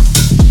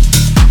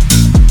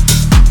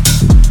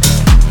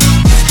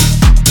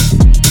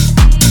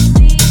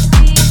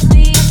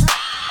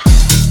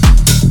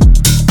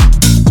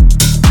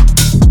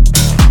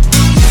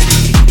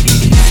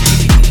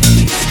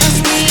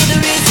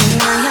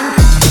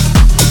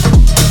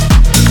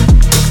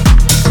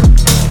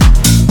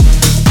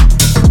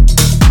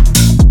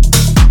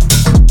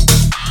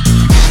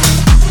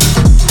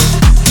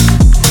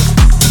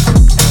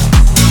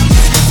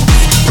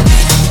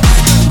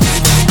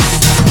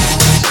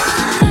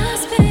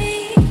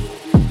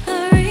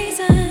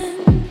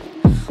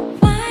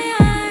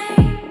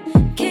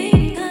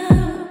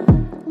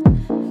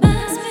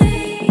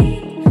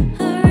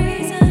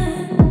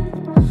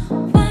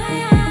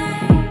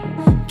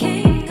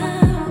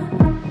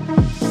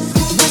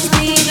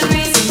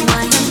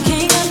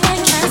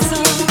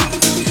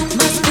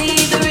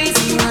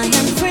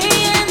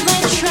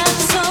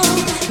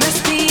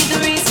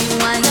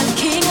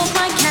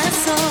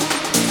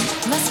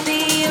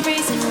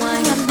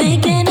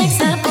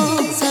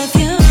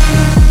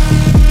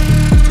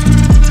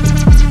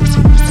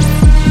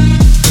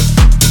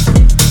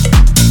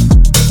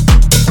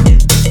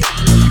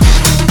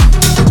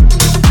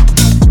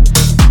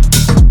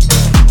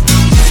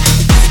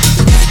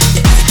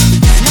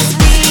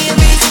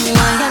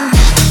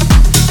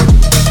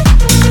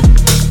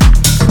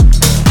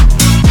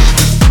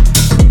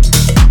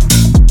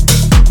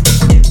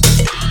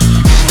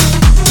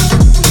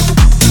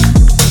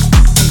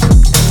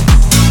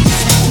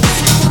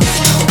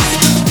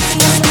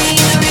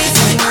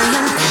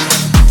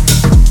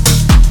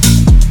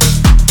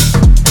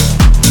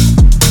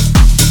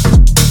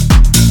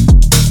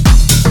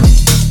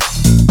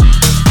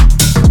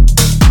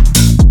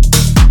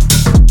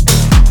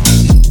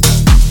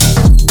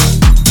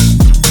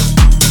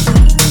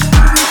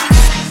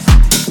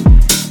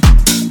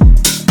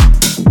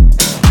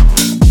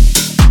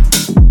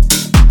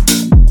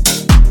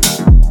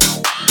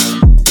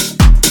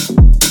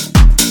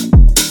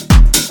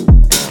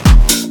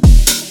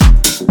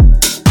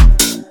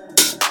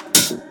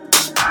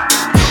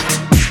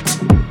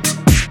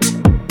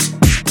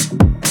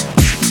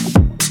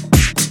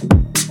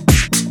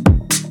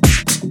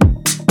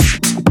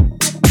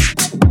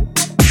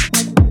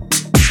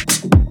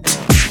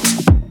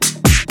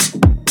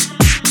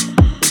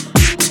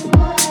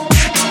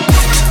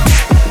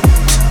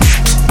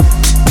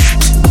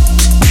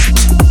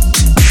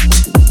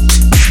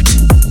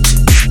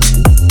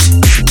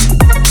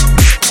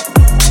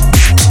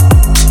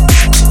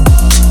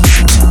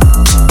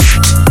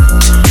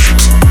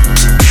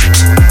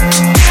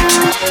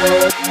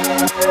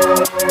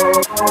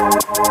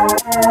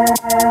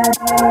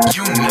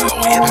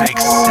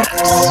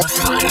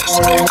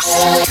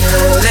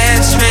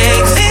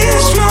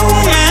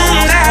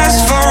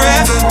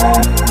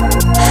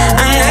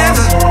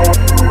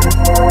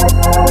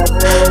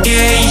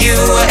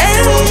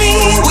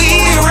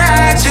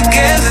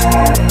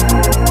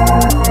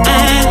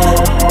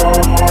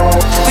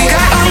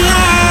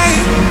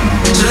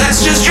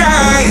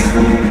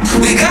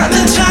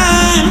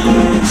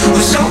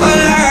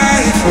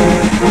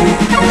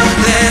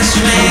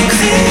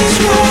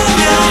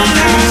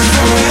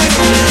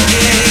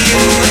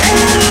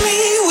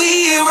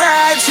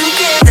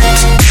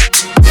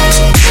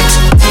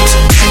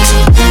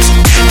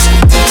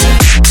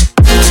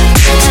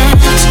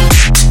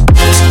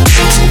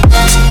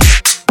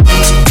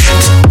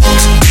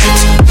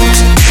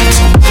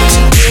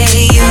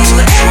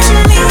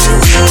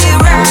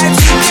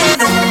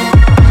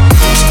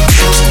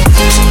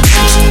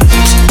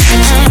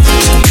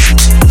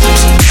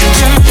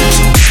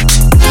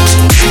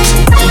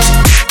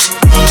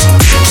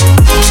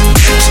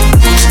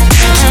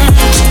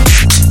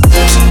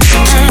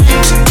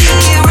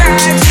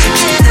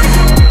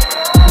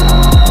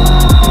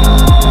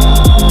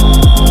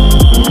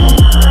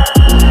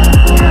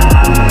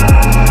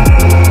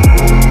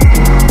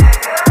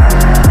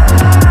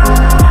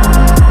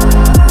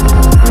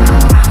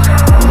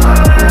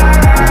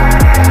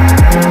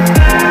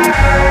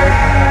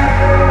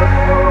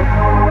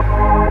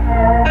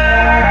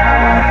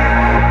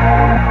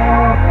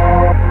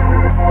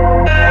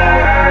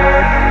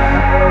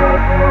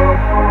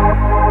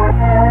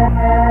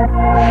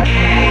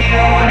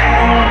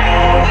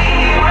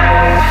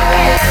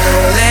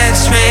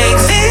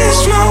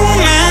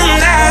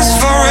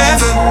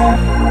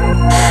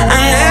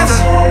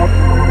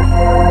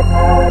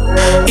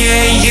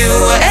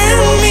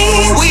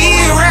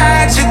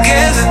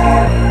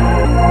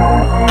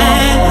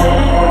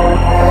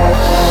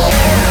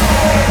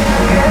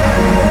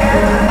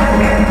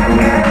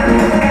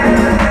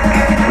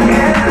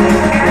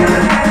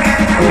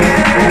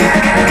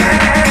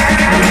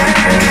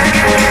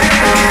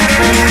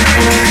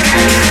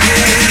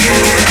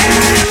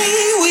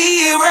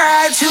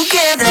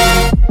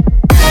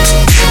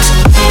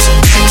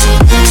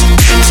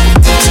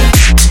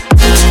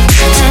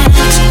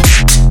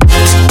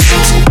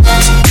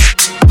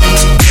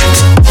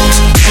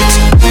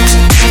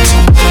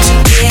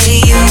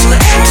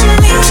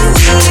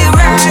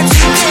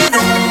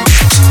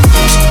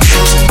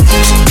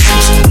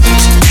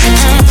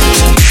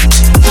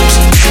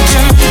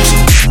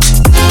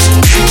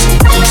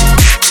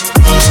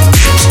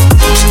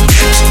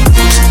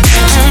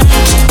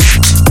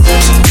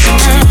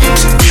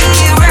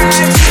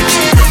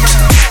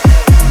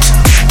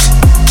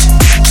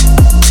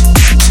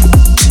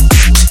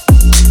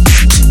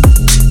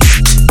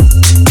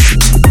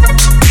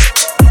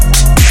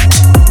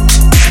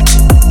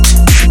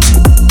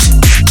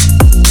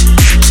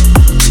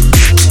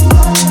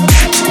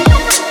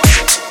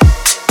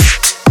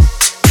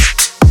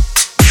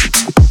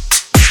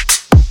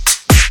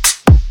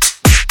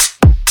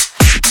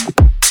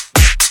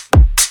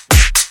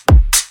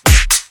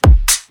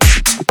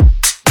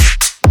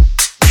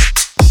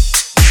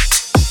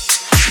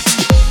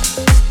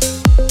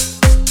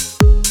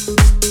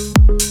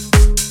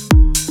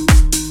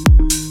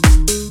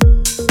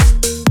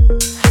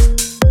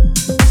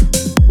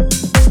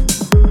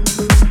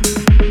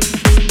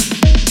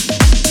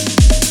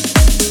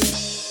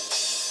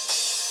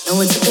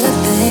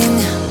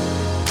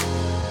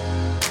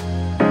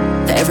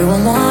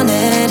everyone want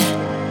it,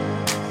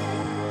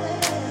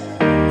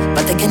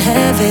 but they can't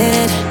have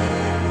it.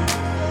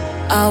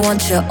 I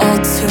want you all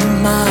to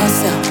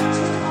myself.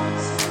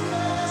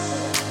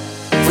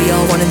 We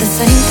all wanted the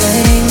same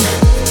thing,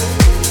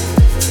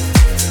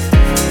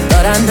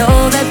 but I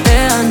know that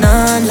there are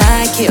none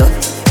like you.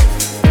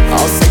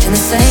 All searching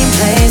the same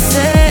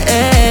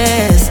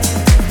places.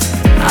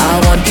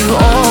 I want you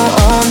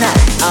all night.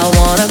 I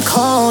wanna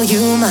call you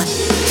mine.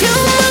 You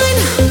mine.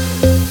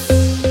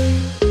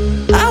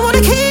 I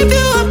wanna keep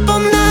you up all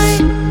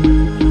night.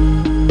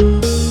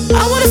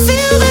 I wanna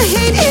feel the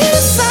heat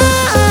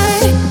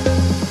inside.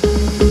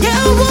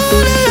 Yeah, I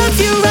wanna love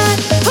you right.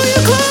 Pull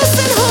you close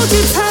and hold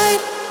you tight.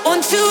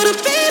 Want you to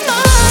be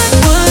mine.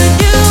 Would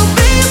you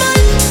be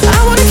mine? I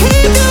wanna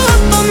keep you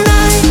up all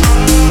night.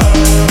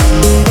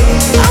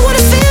 I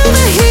wanna feel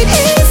the heat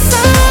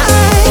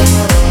inside.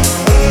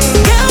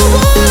 Yeah, I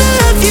wanna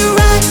love you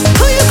right.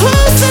 Pull you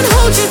close and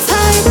hold you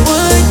tight.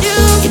 Would you?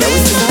 You know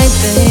it's the right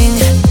thing.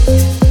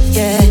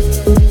 Yeah.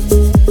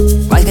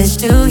 Right thing to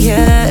do,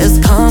 yeah, is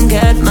come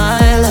get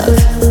my love.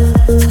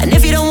 And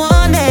if you don't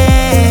want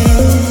it,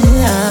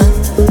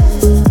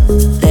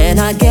 then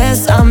I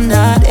guess I'm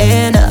not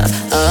enough.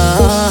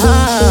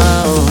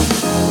 Oh.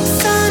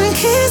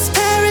 Sun-kissed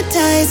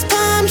paradise,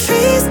 palm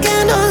trees,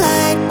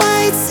 candlelight,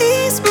 white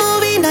seas,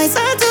 movie nights.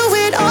 I do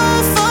it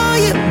all for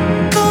you.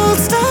 Gold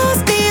stars,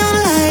 neon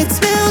lights,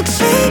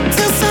 milkshake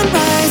till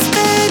sunrise.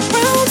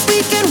 Backgrounds we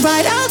can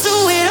ride. I'll do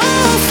it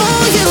all for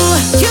you.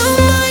 You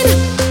mine.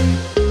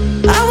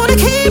 I wanna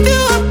keep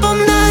you up all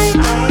night.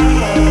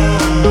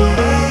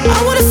 I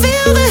wanna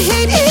feel the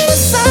heat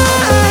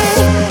inside.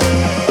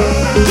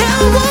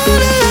 Yeah, I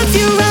wanna love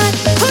you right.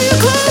 Pull you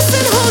close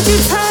and hold you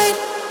tight.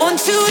 Want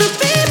you to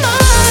be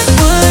mine.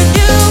 Would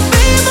you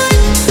be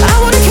mine? I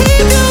wanna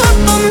keep you up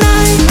all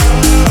night.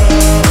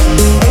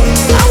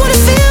 I wanna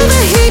feel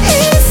the heat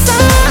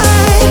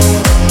inside.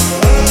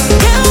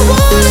 Yeah, I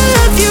wanna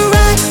love you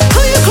right.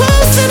 Pull you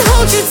close and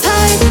hold you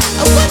tight.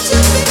 I want you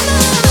to be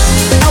mine.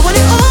 I want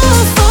it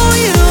all for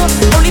you.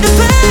 Only the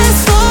best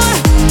for.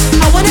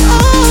 I want it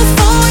all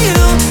for you.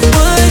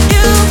 Would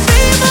you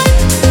be mine?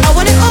 I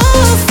want it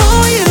all for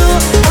you.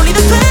 Only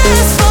the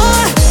best for.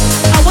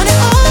 I want it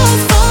all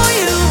for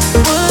you.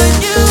 Would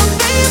you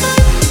be mine?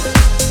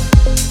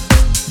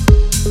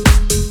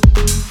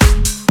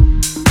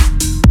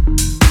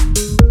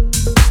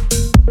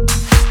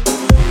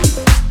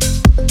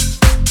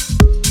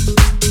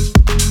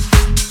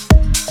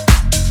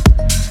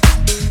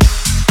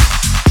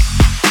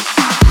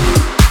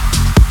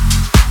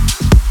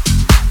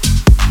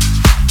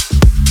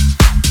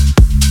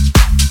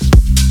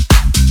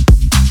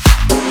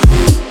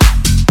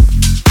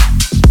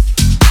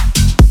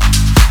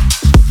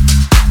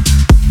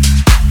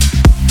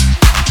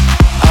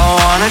 I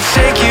wanna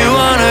take you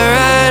on a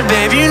ride,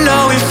 babe. You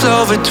know we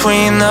flow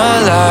between the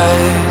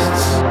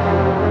lights.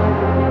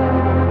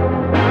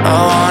 I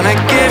wanna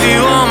give you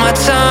all my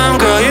time,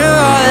 girl. You're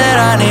all that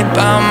I need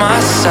by my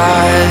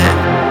side.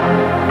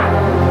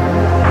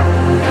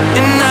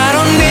 And I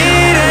don't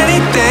need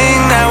anything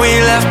that we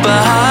left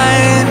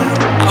behind.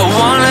 I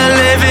wanna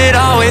live it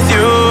all with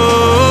you.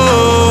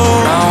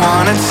 I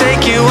wanna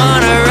take you on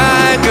a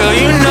ride, girl.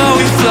 You know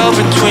we flow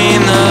between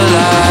the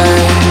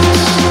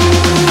lights.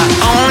 I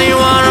only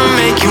wanna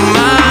make you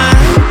mine.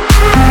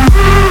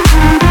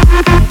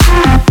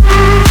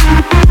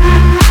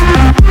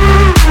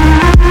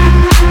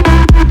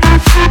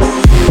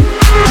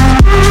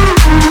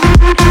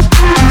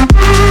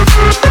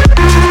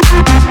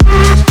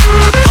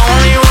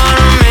 Only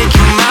wanna make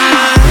you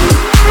mine.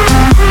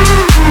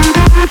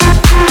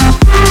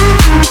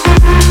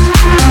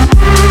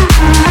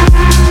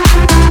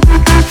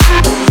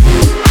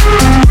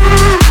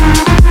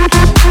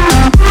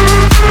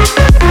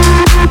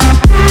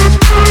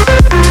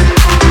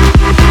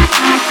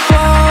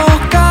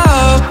 Woke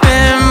up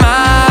in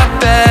my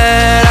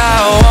bed, I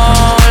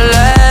won't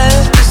let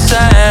this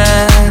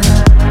end.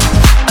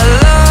 I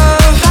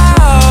love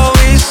how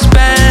we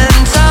spend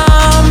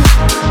time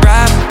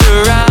wrapped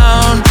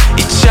around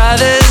each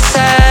other's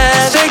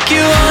head. Take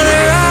you on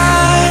a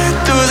ride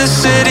through the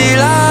city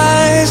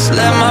lights.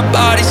 Let my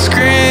body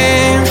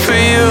scream for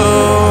you.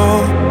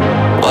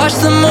 Watch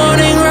the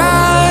morning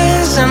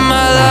rise in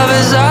my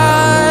lover's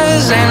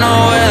eyes. Ain't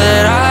nowhere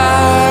that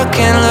I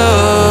can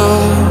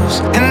lose.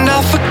 And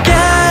I'll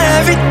forget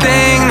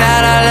everything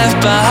that I left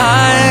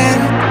behind.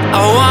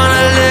 I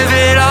wanna live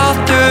it all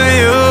through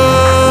you.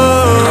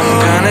 I'm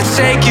gonna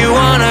take you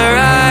on a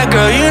ride,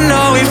 girl. You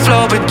know we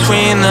flow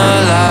between the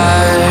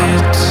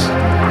lights.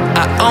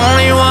 I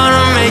only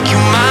wanna make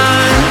you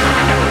mine.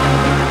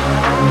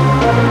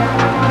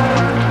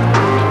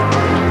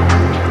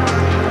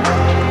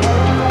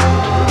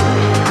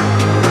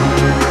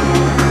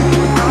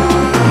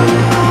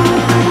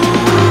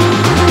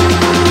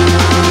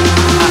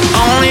 I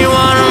only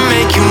wanna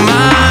make you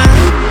mine.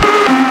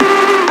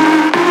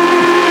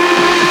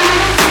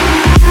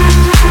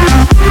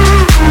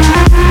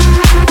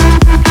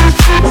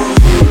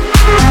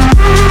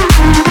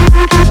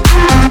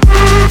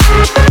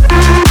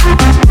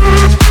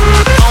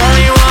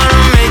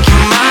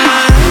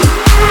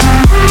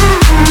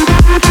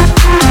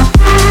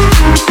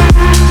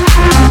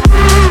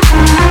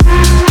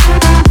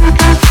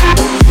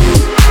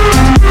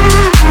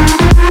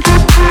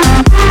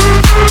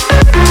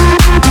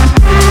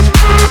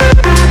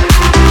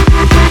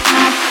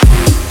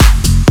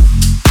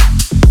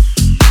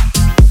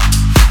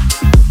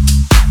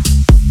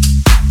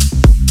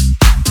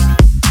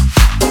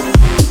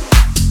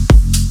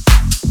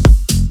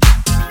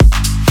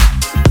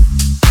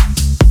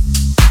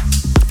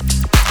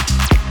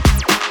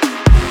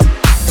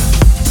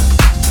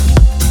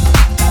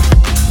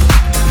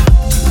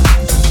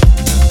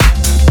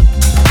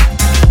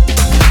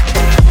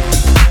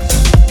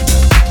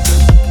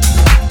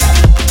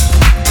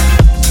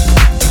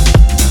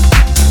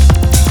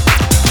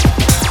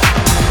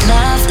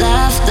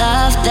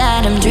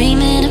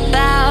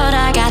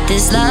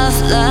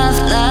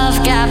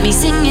 love got me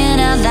singing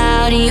out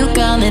loud. You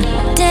come and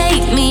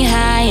take me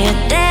higher.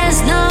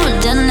 There's no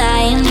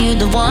denying you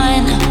the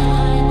one.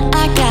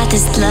 I got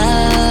this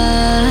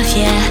love,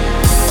 yeah.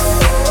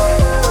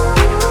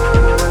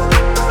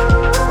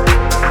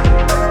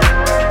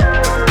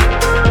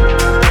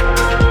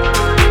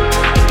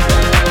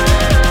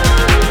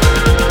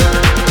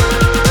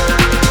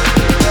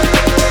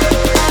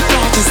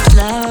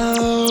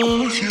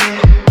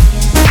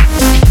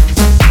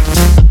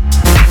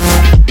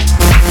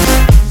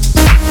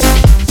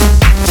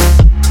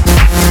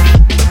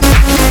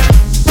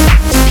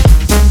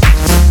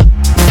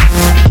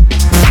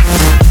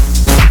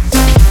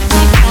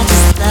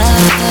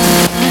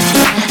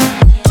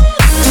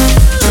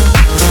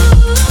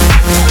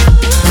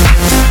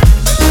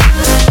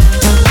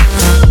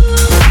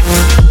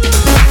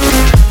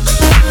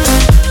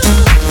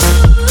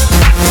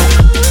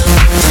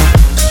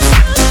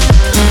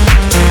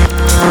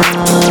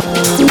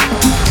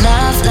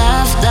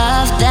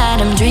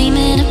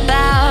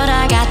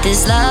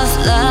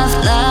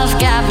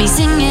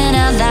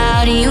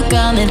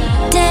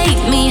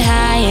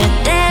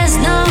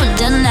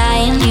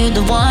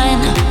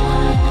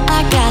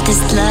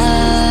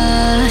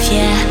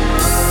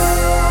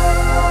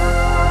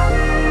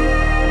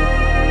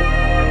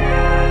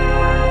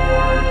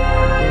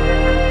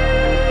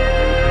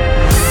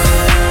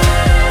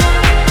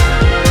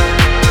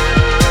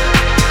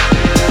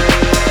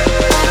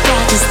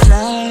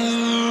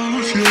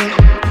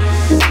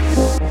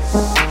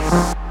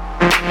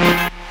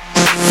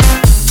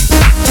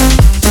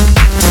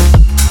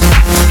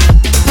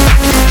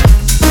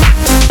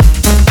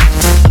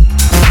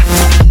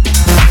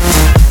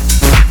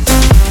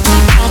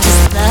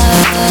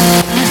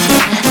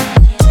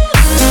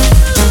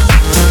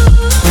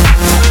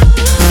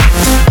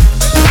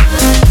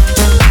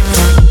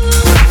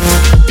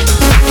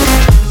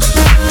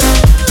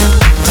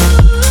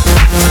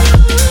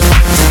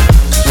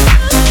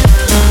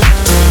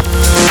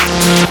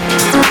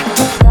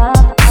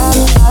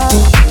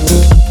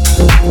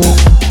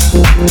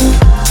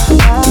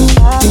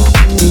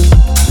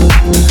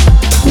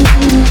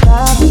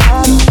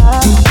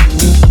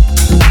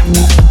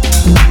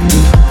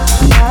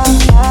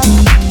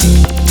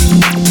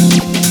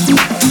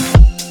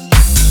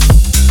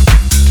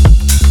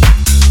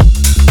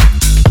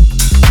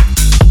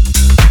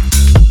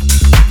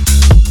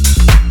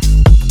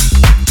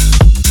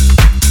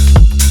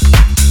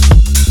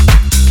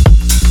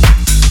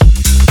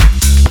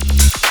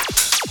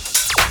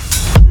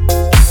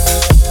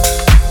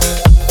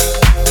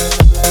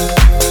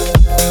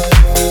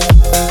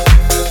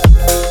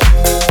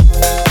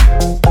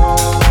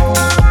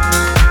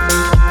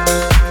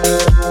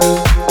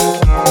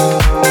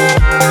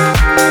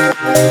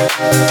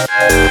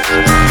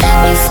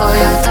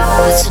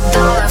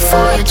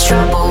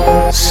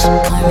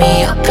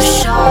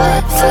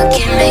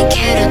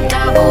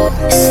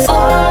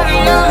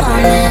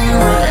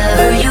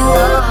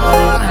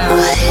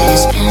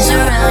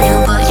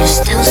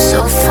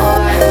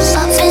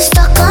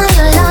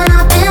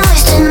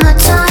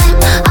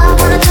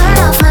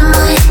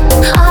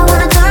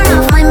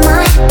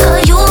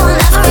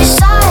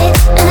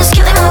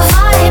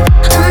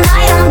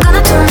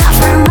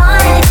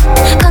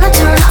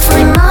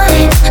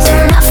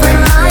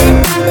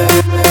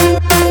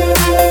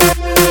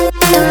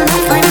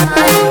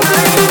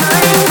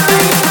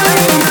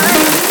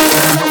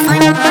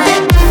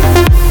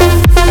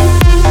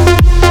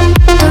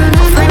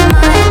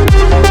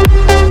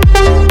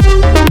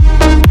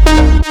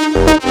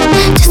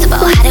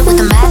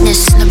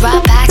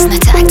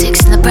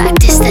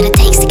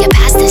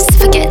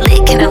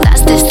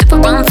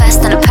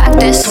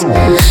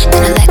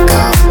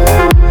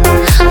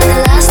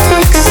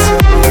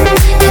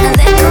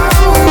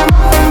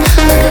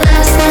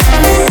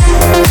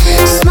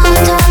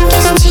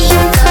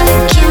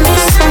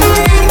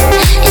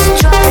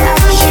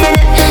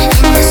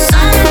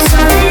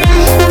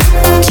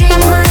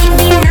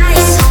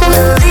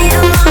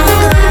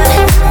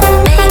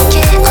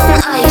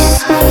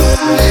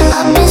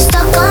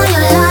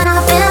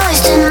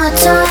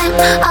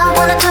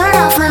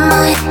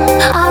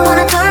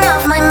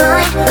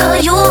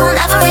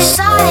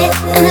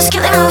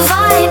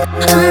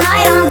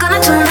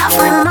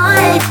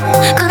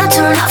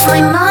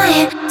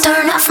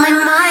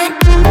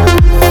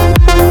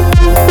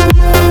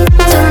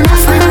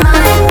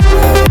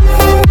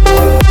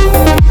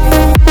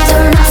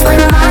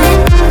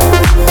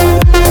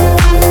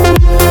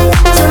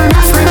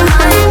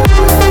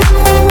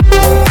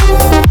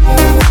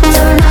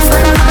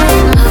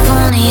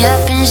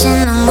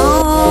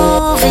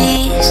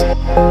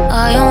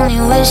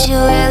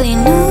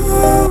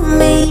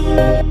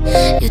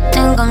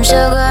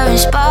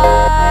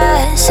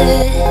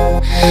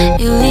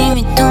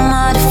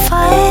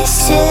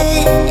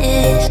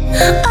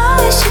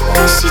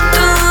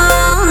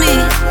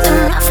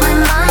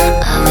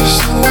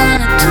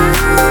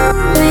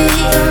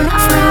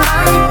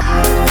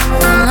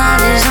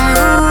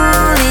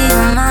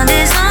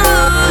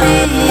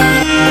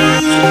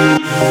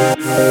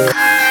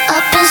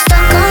 I've been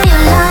stuck on your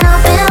line.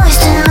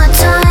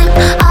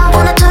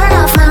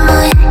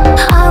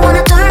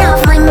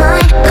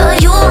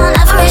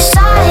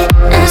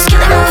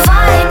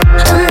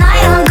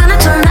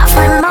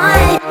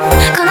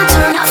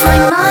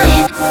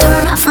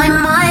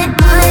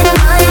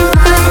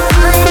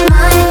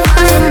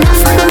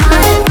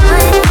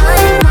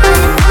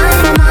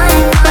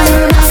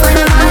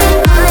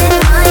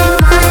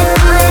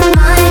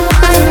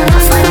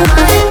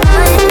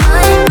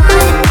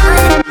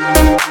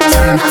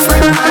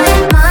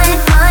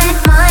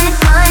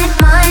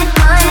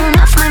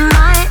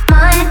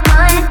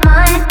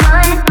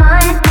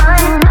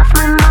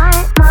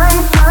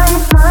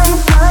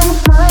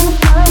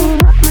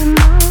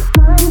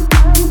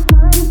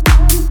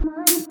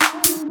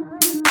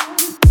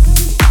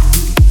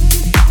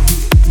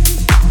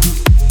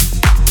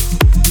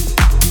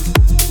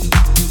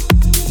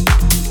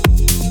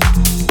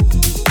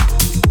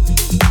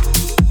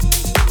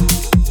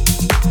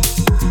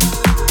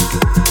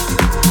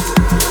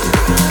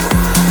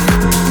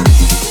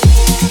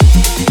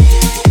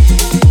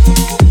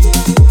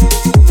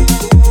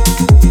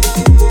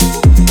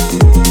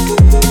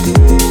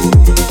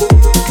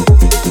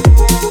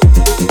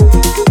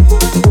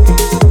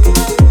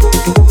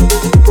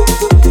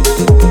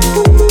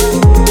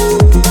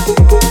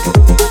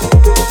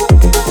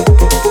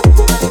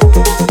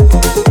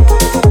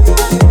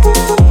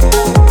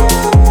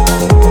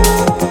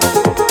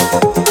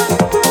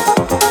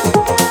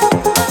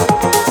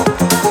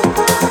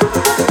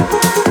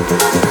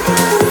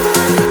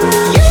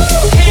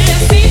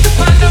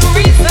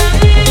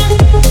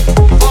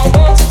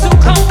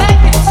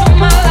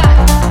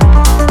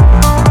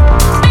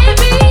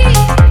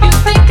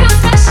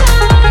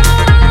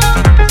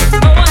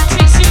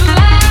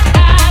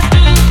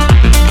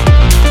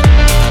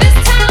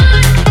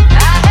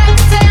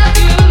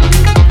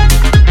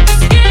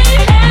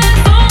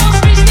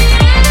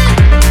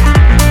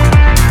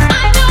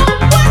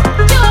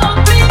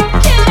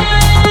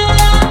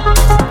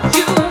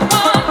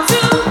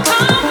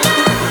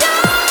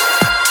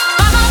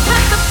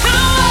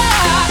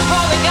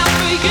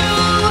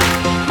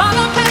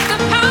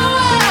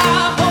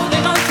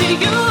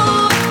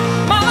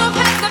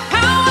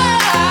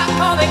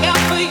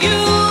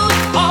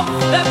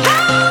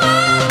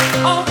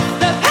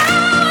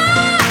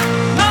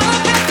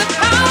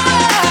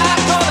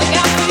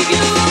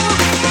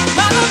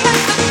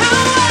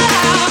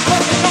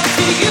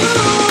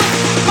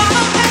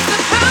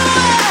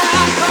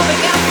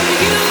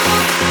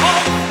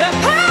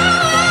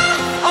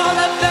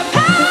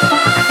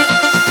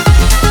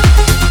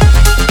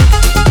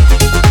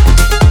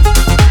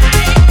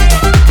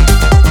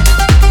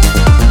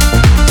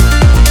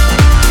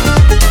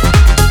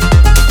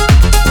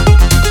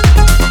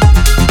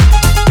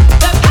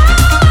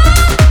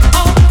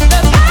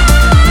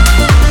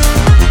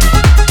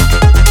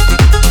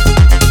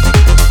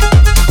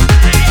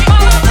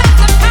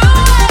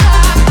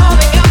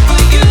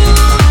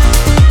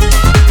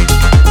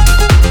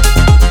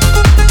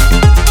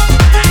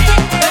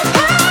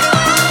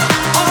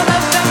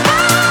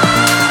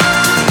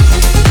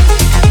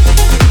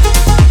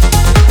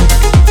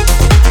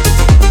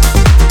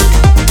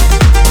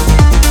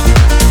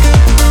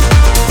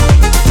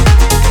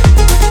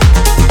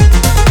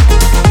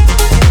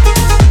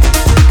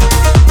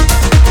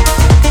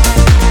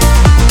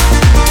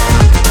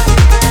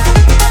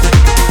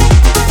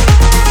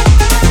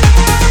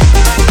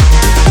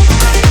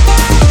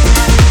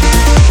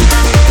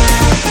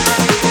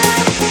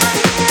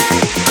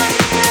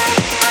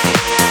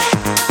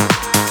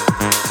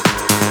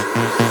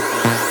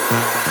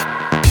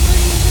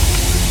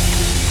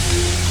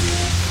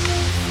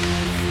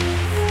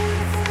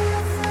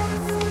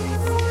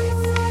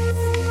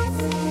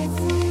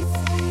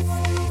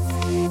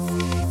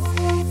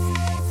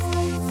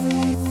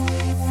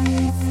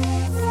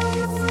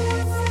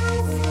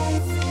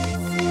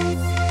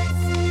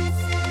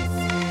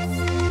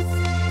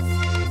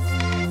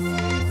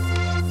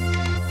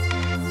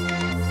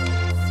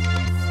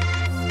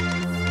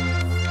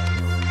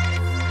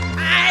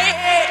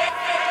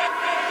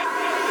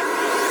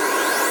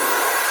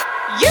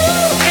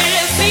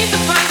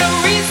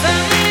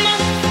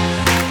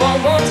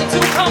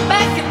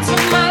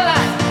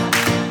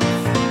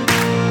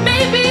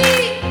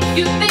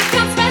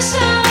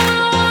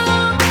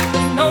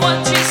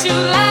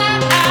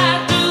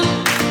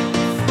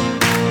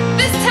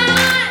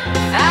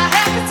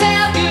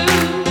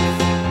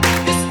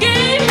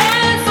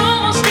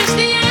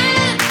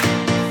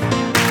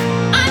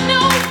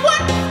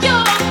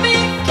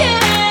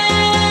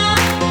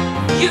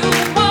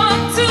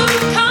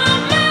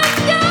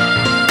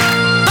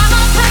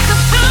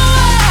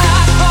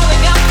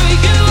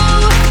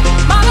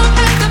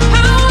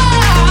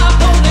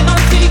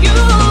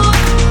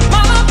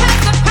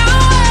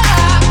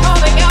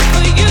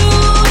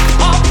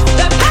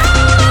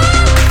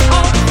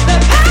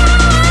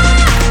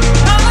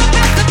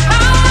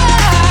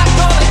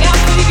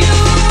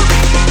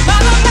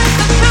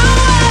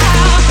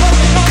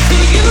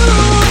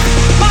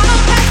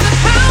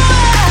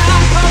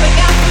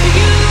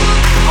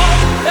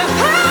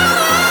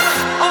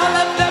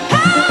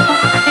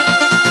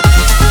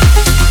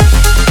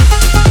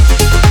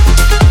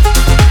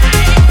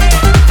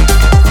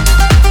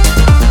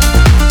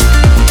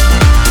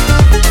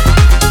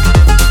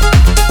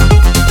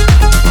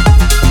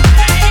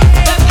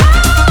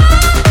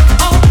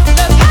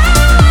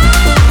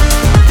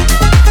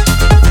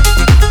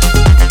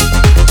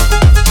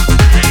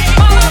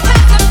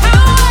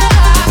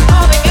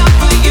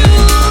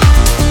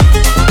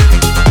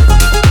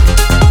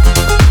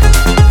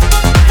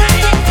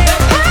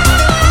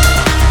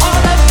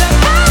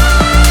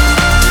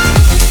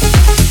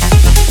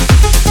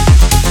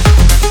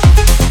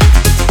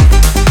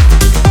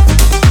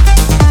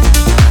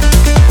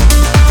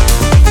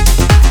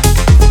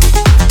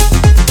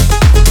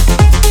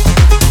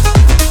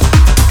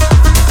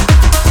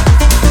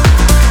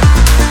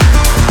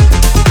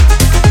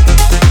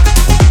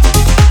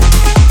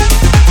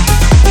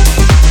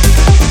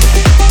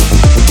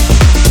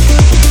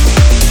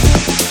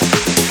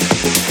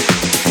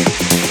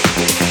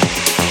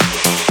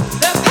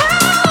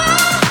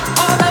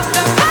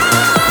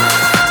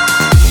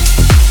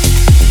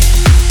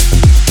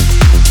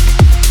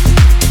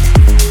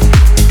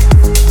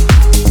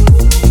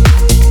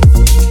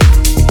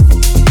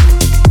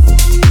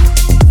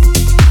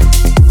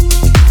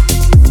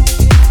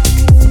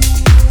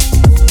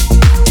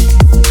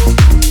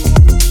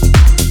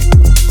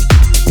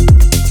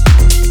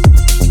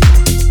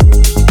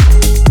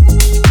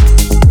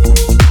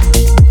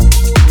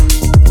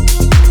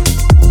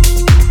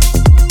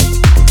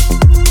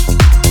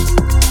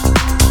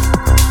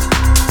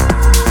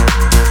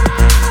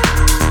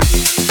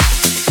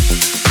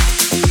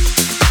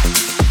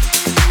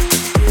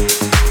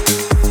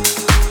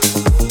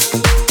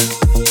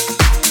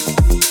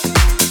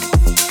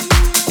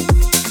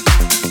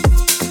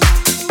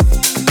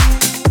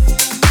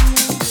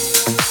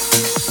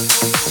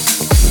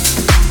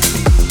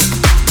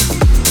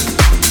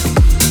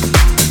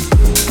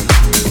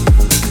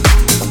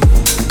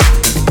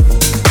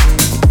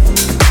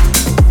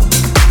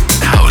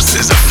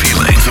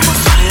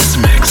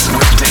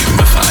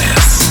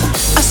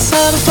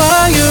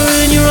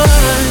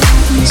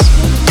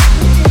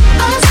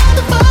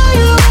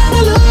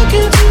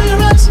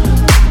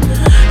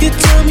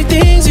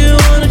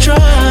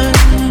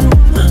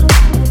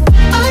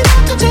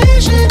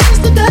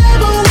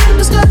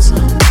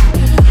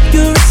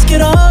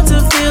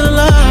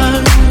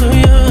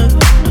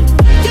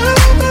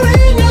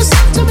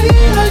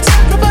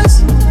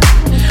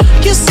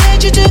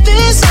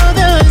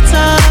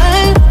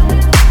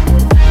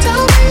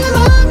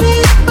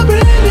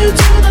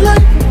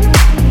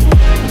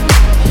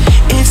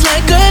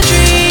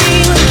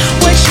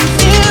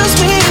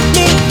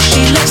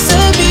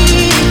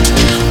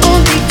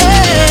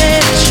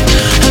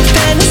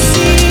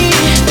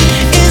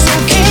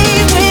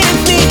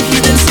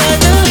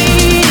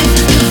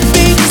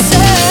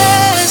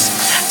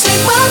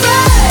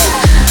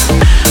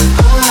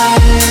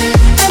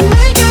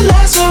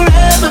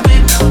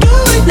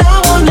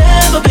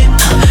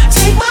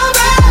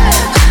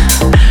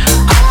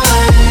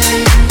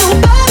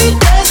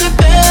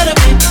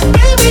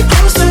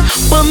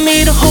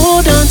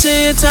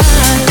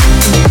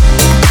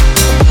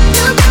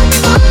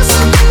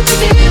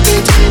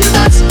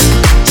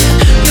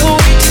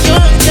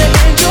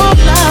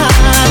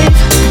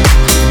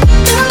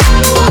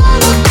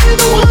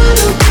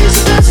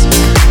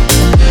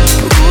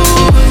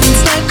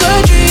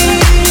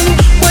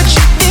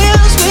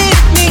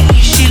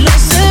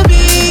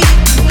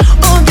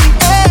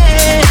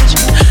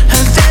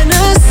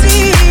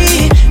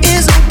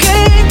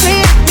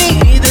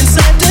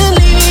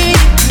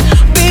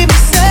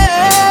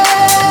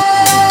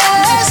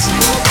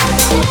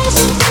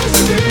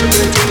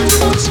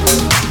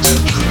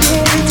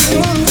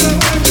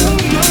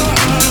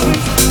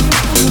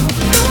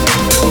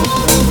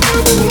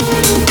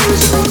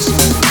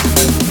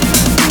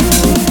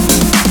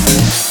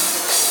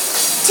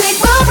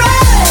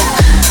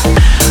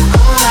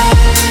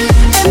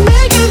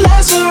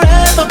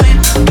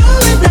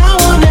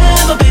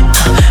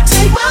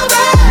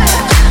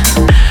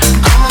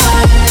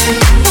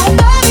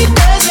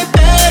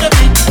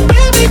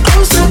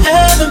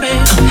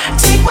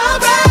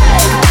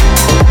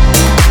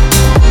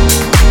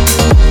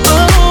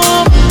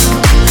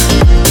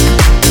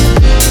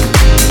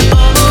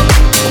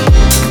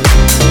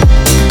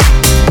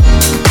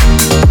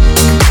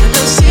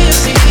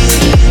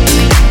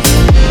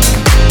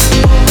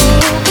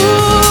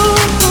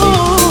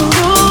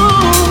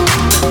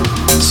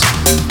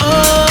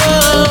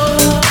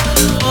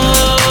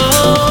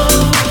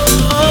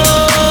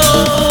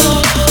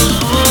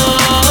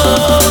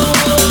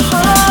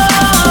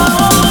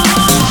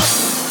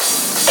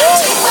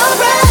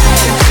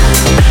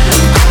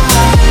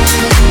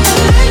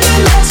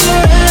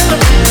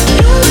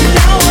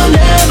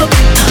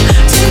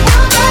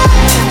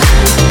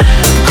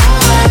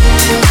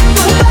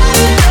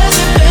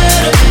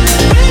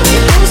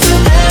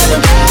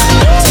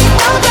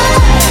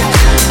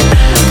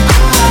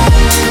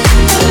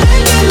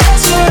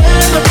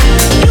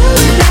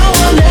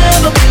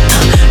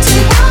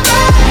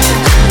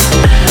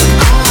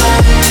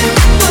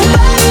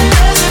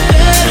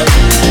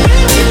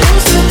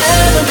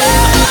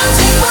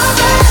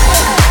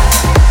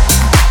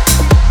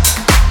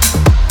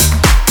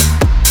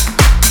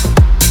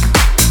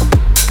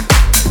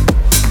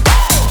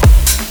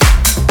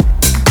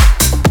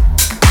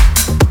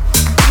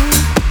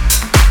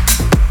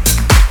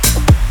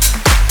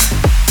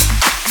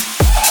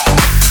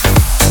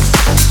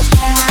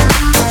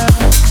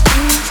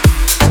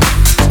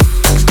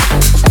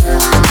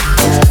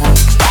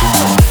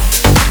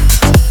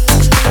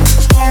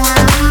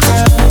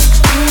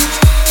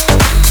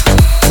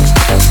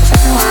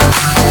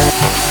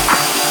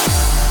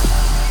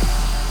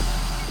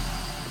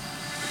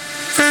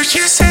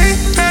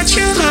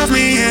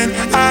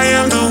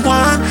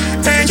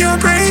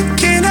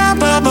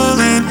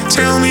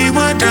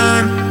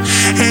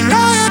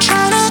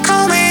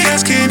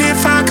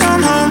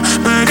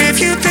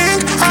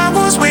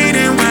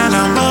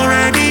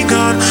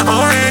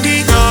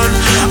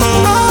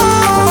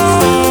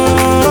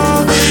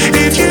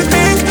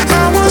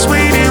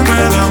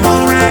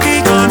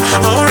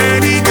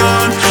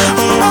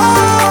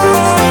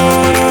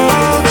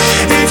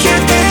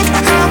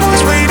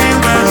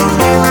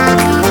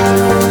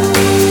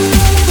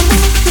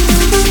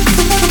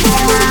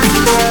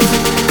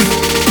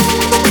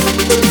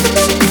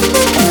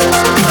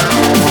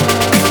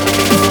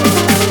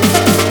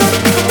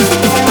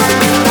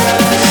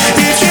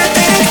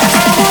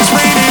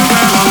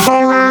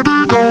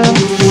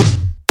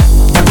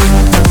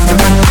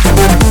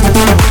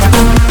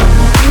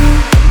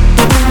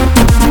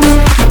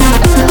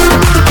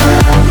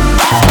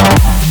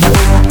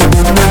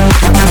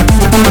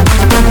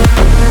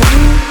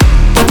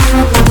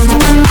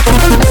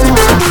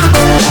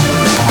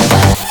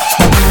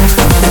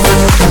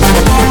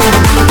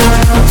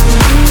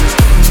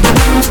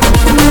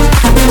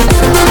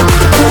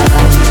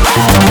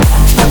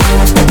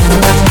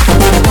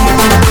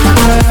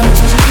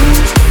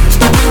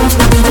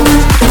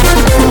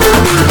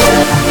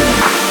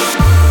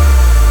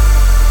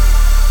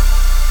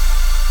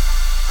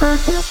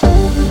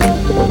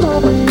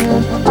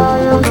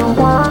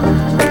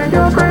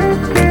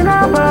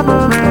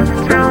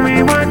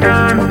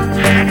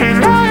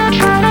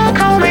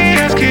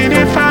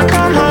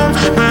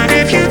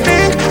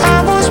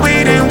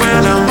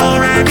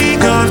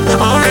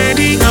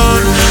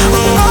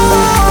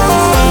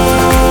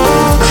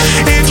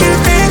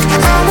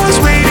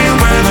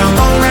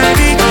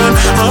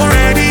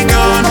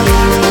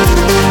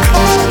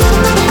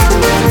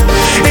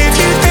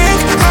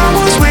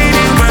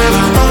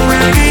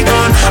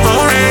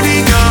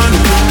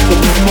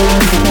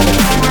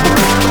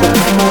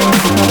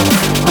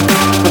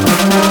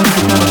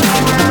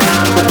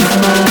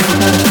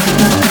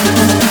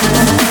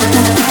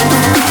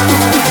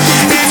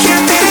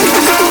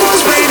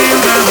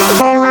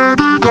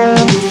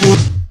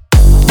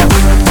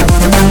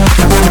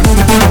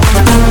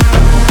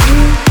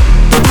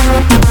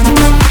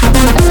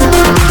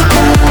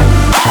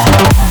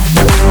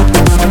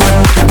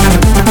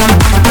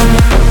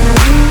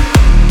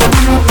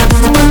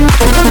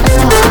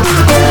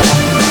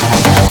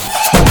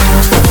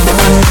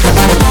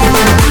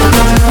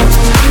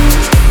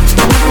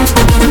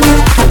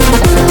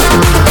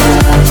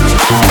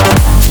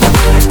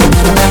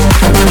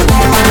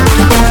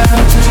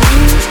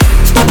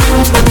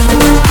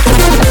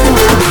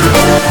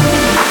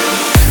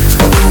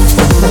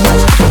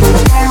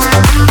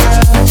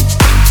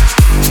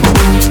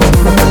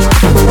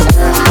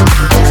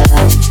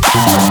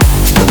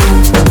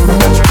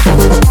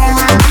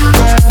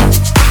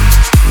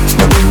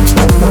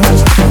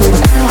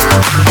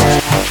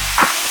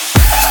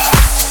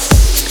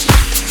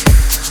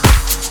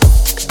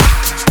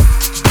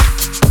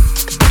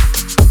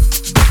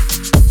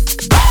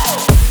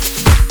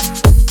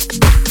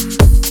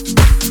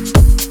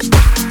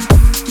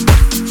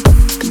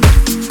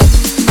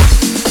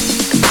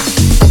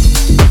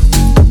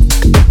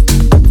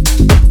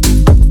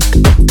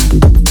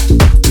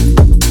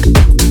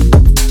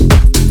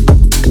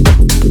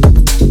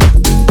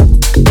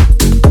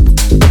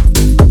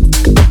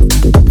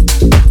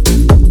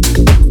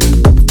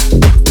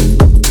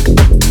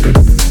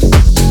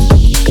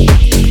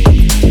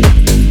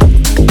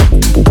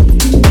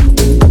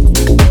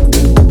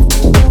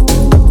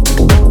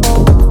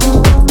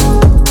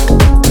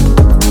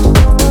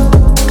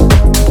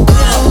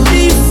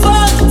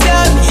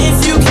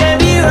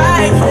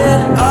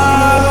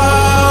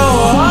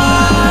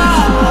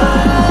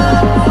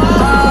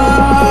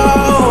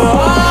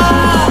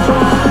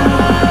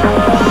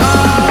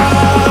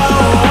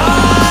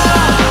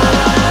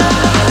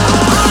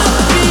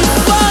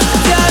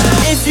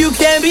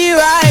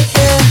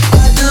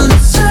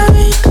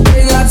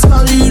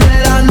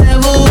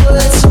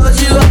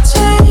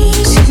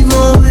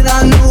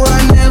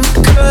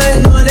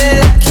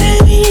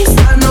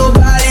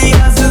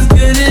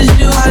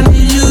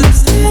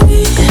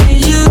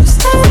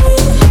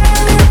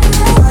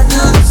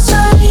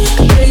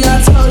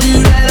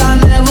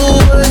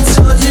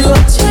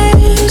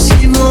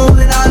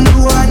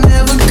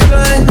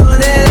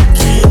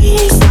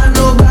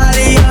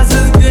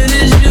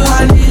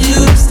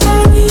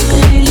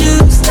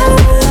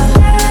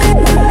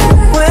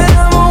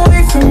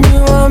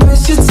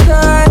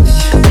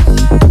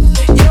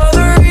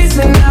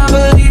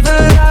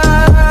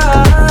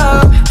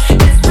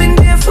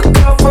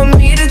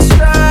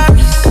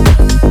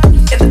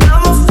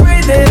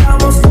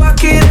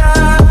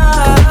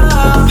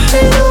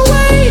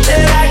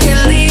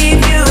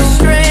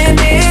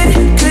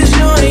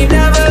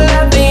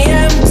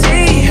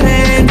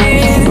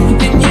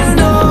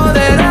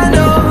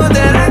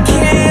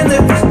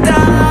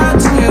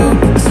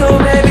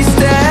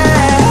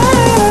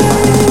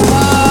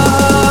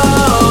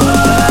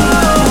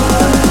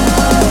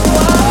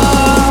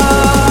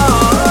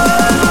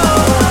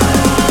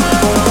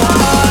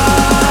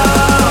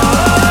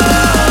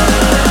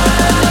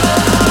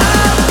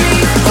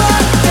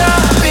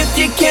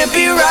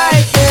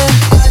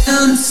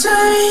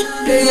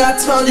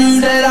 told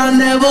you that I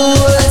never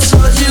would.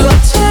 Told you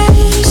I'd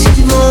change,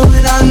 even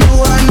when I knew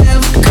I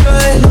never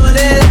could. Know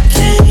that I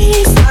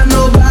can't find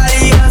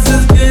nobody else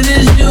as good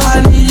as you.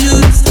 I need you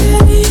to stay,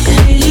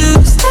 need you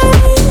to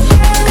stay.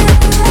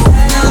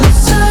 And I'm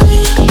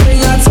sorry,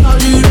 think I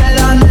told you that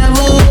I never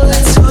would.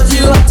 Told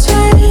you I'd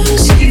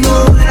change, even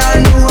when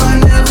I knew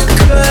I never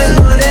could.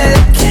 Know that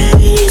I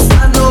can't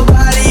find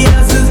nobody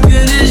else as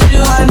good as you.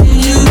 I need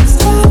you to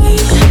stay,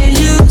 need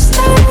you to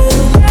stay.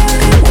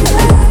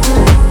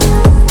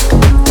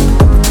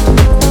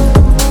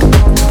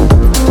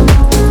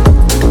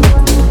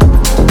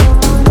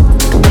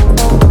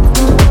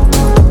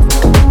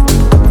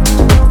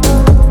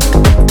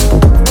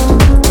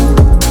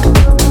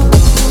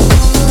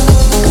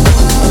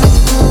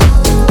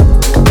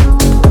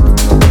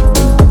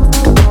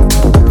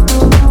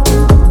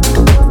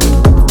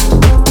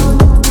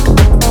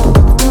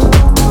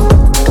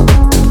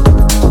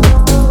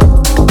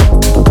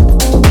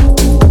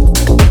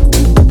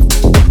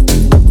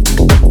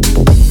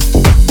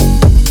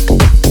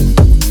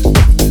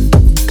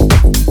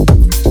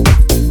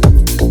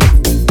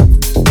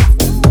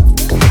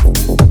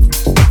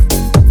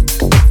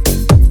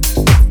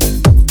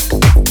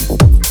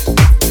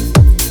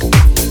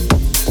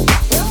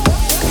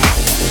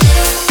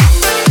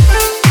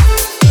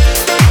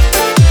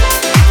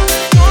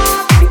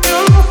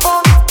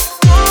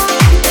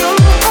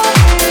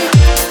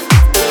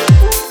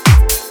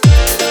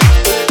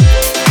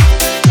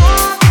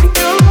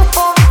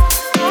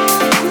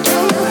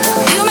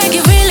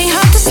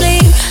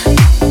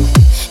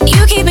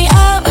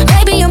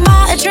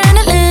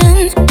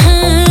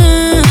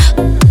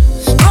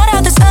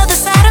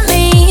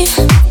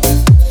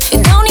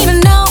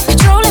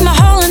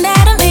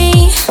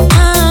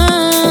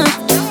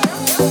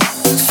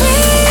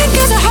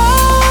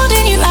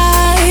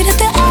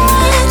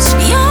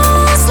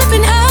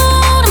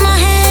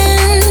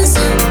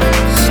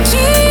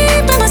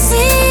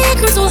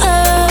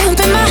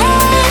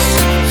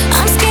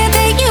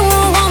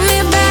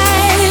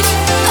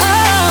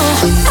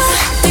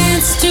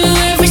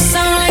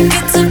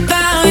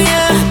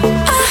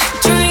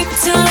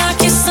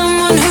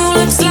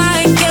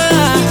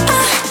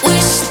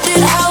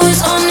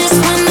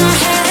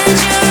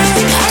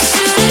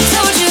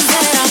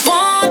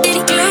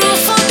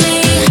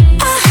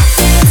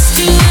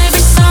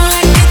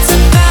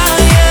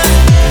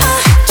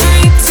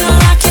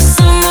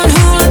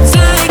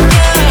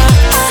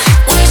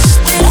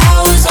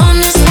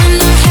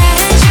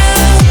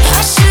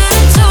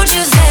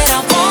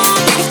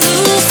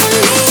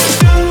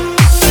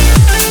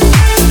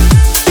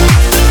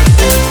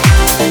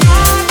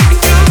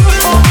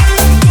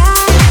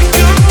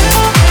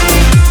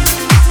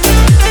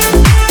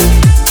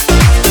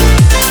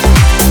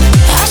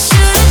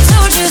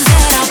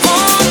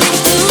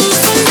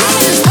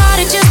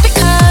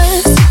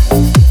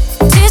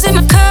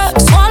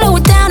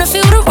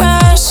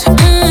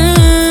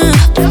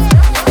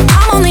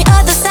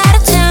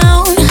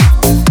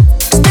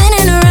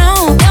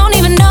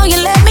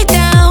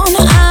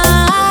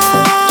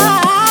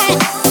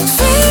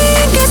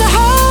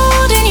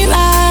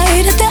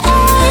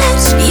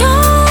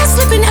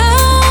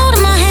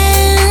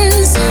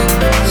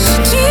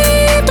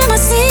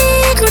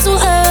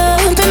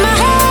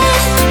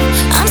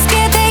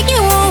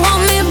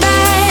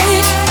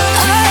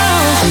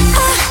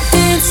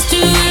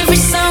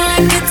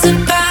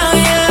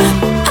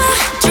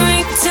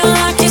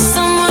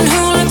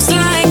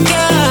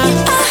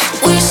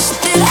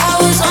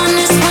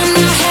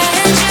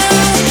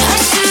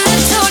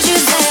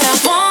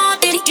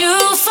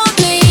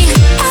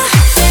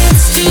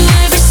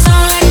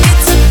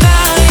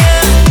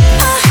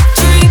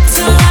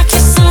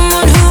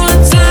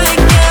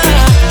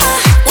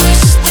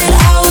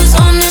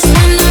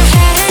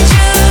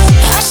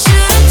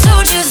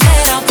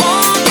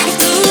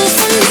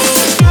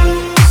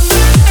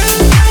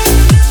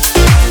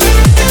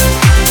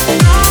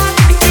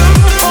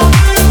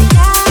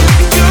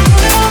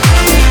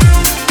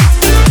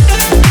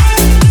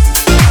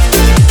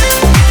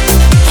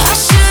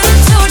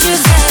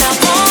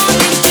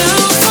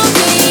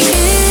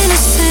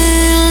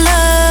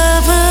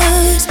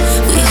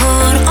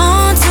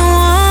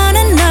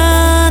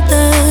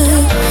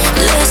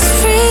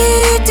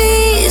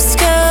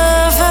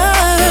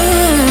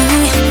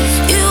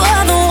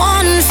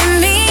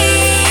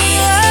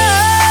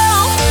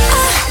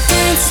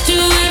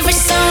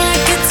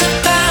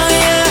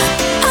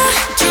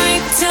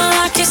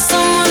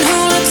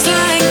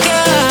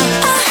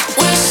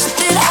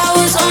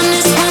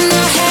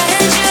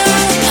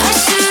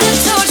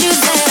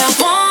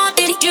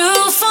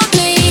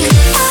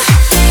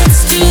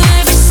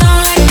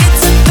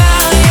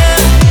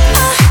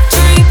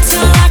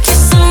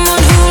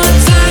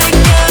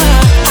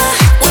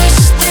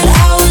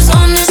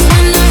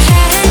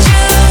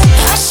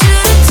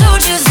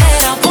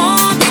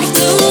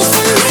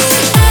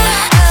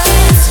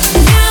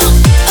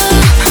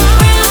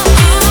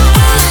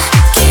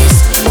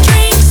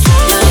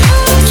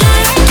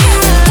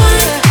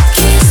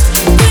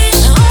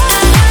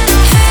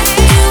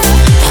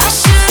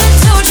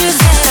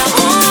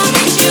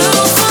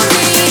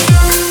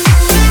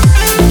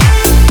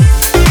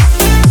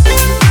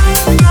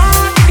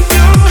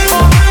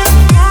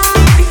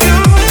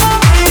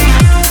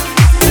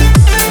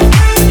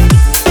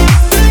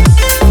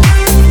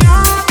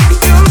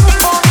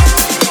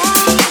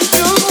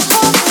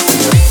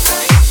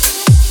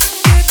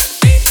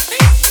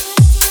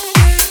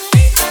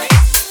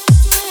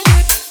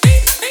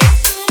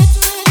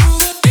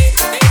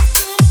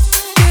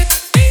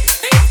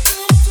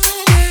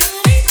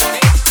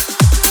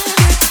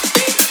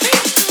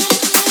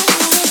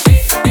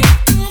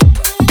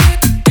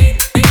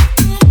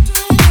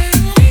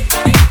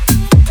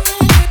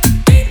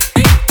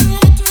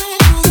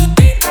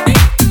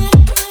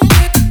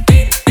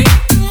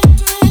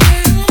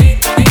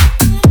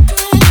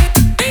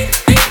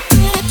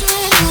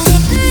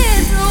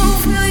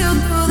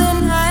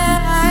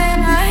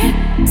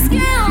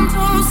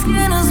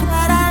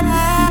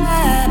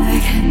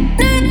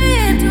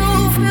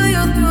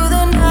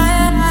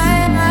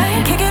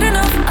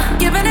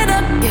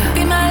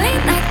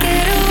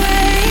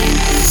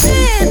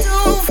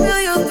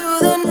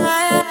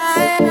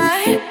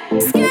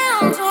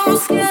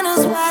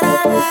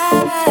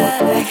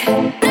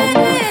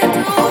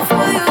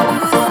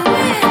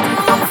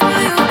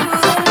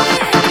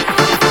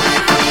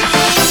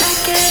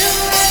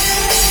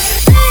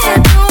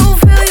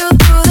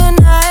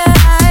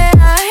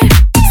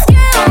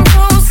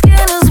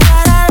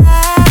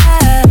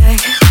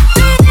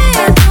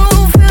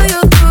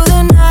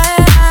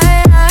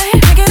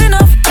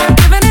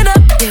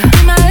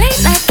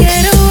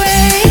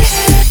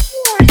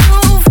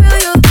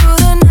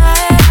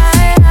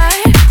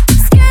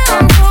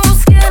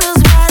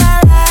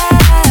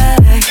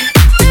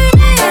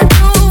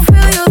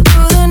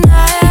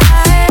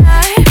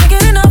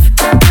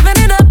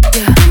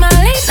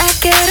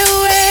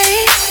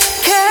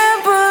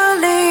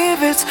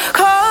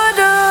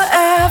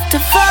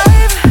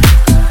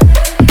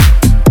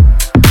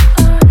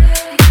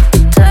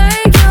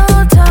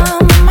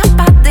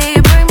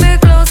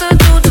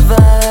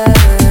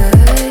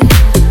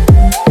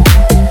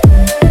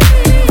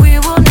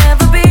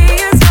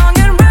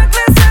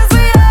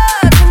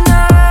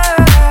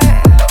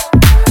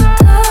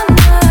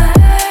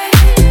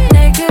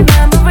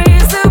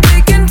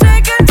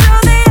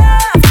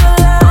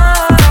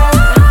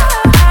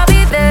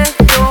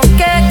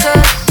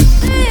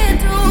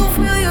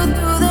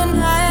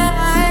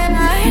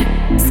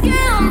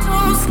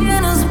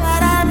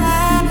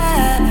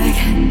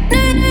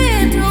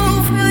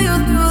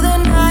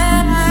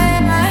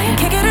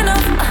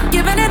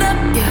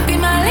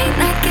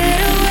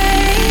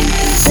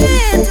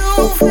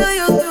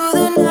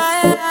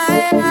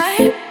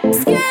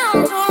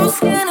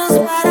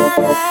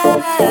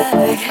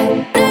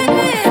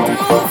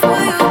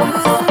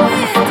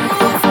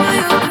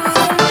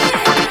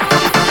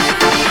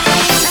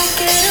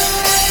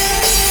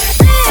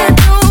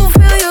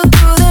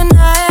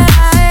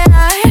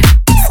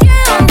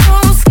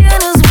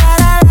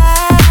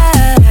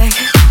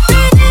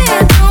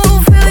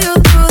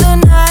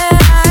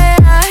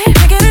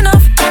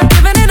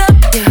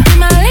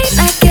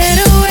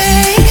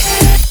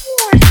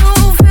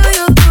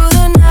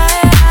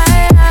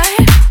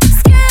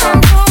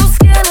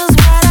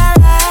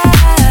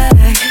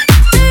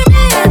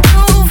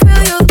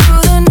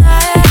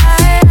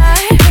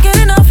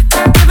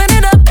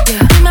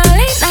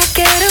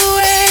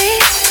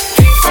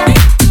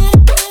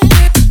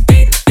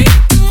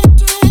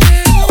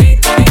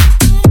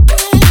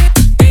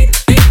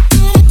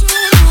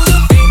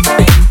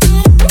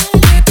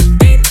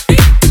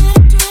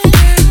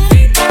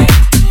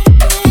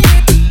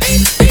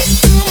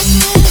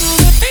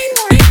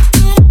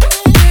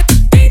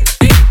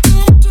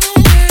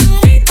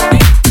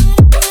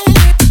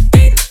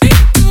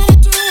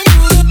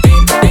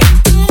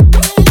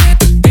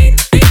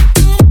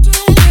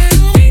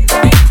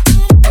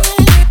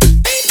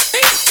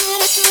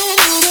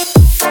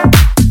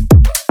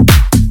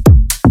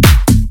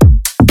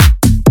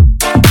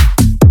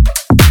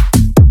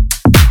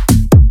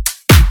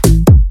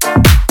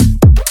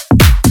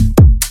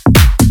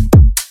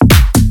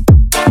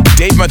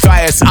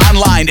 Mathias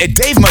online at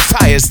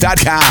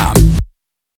DaveMathias.com.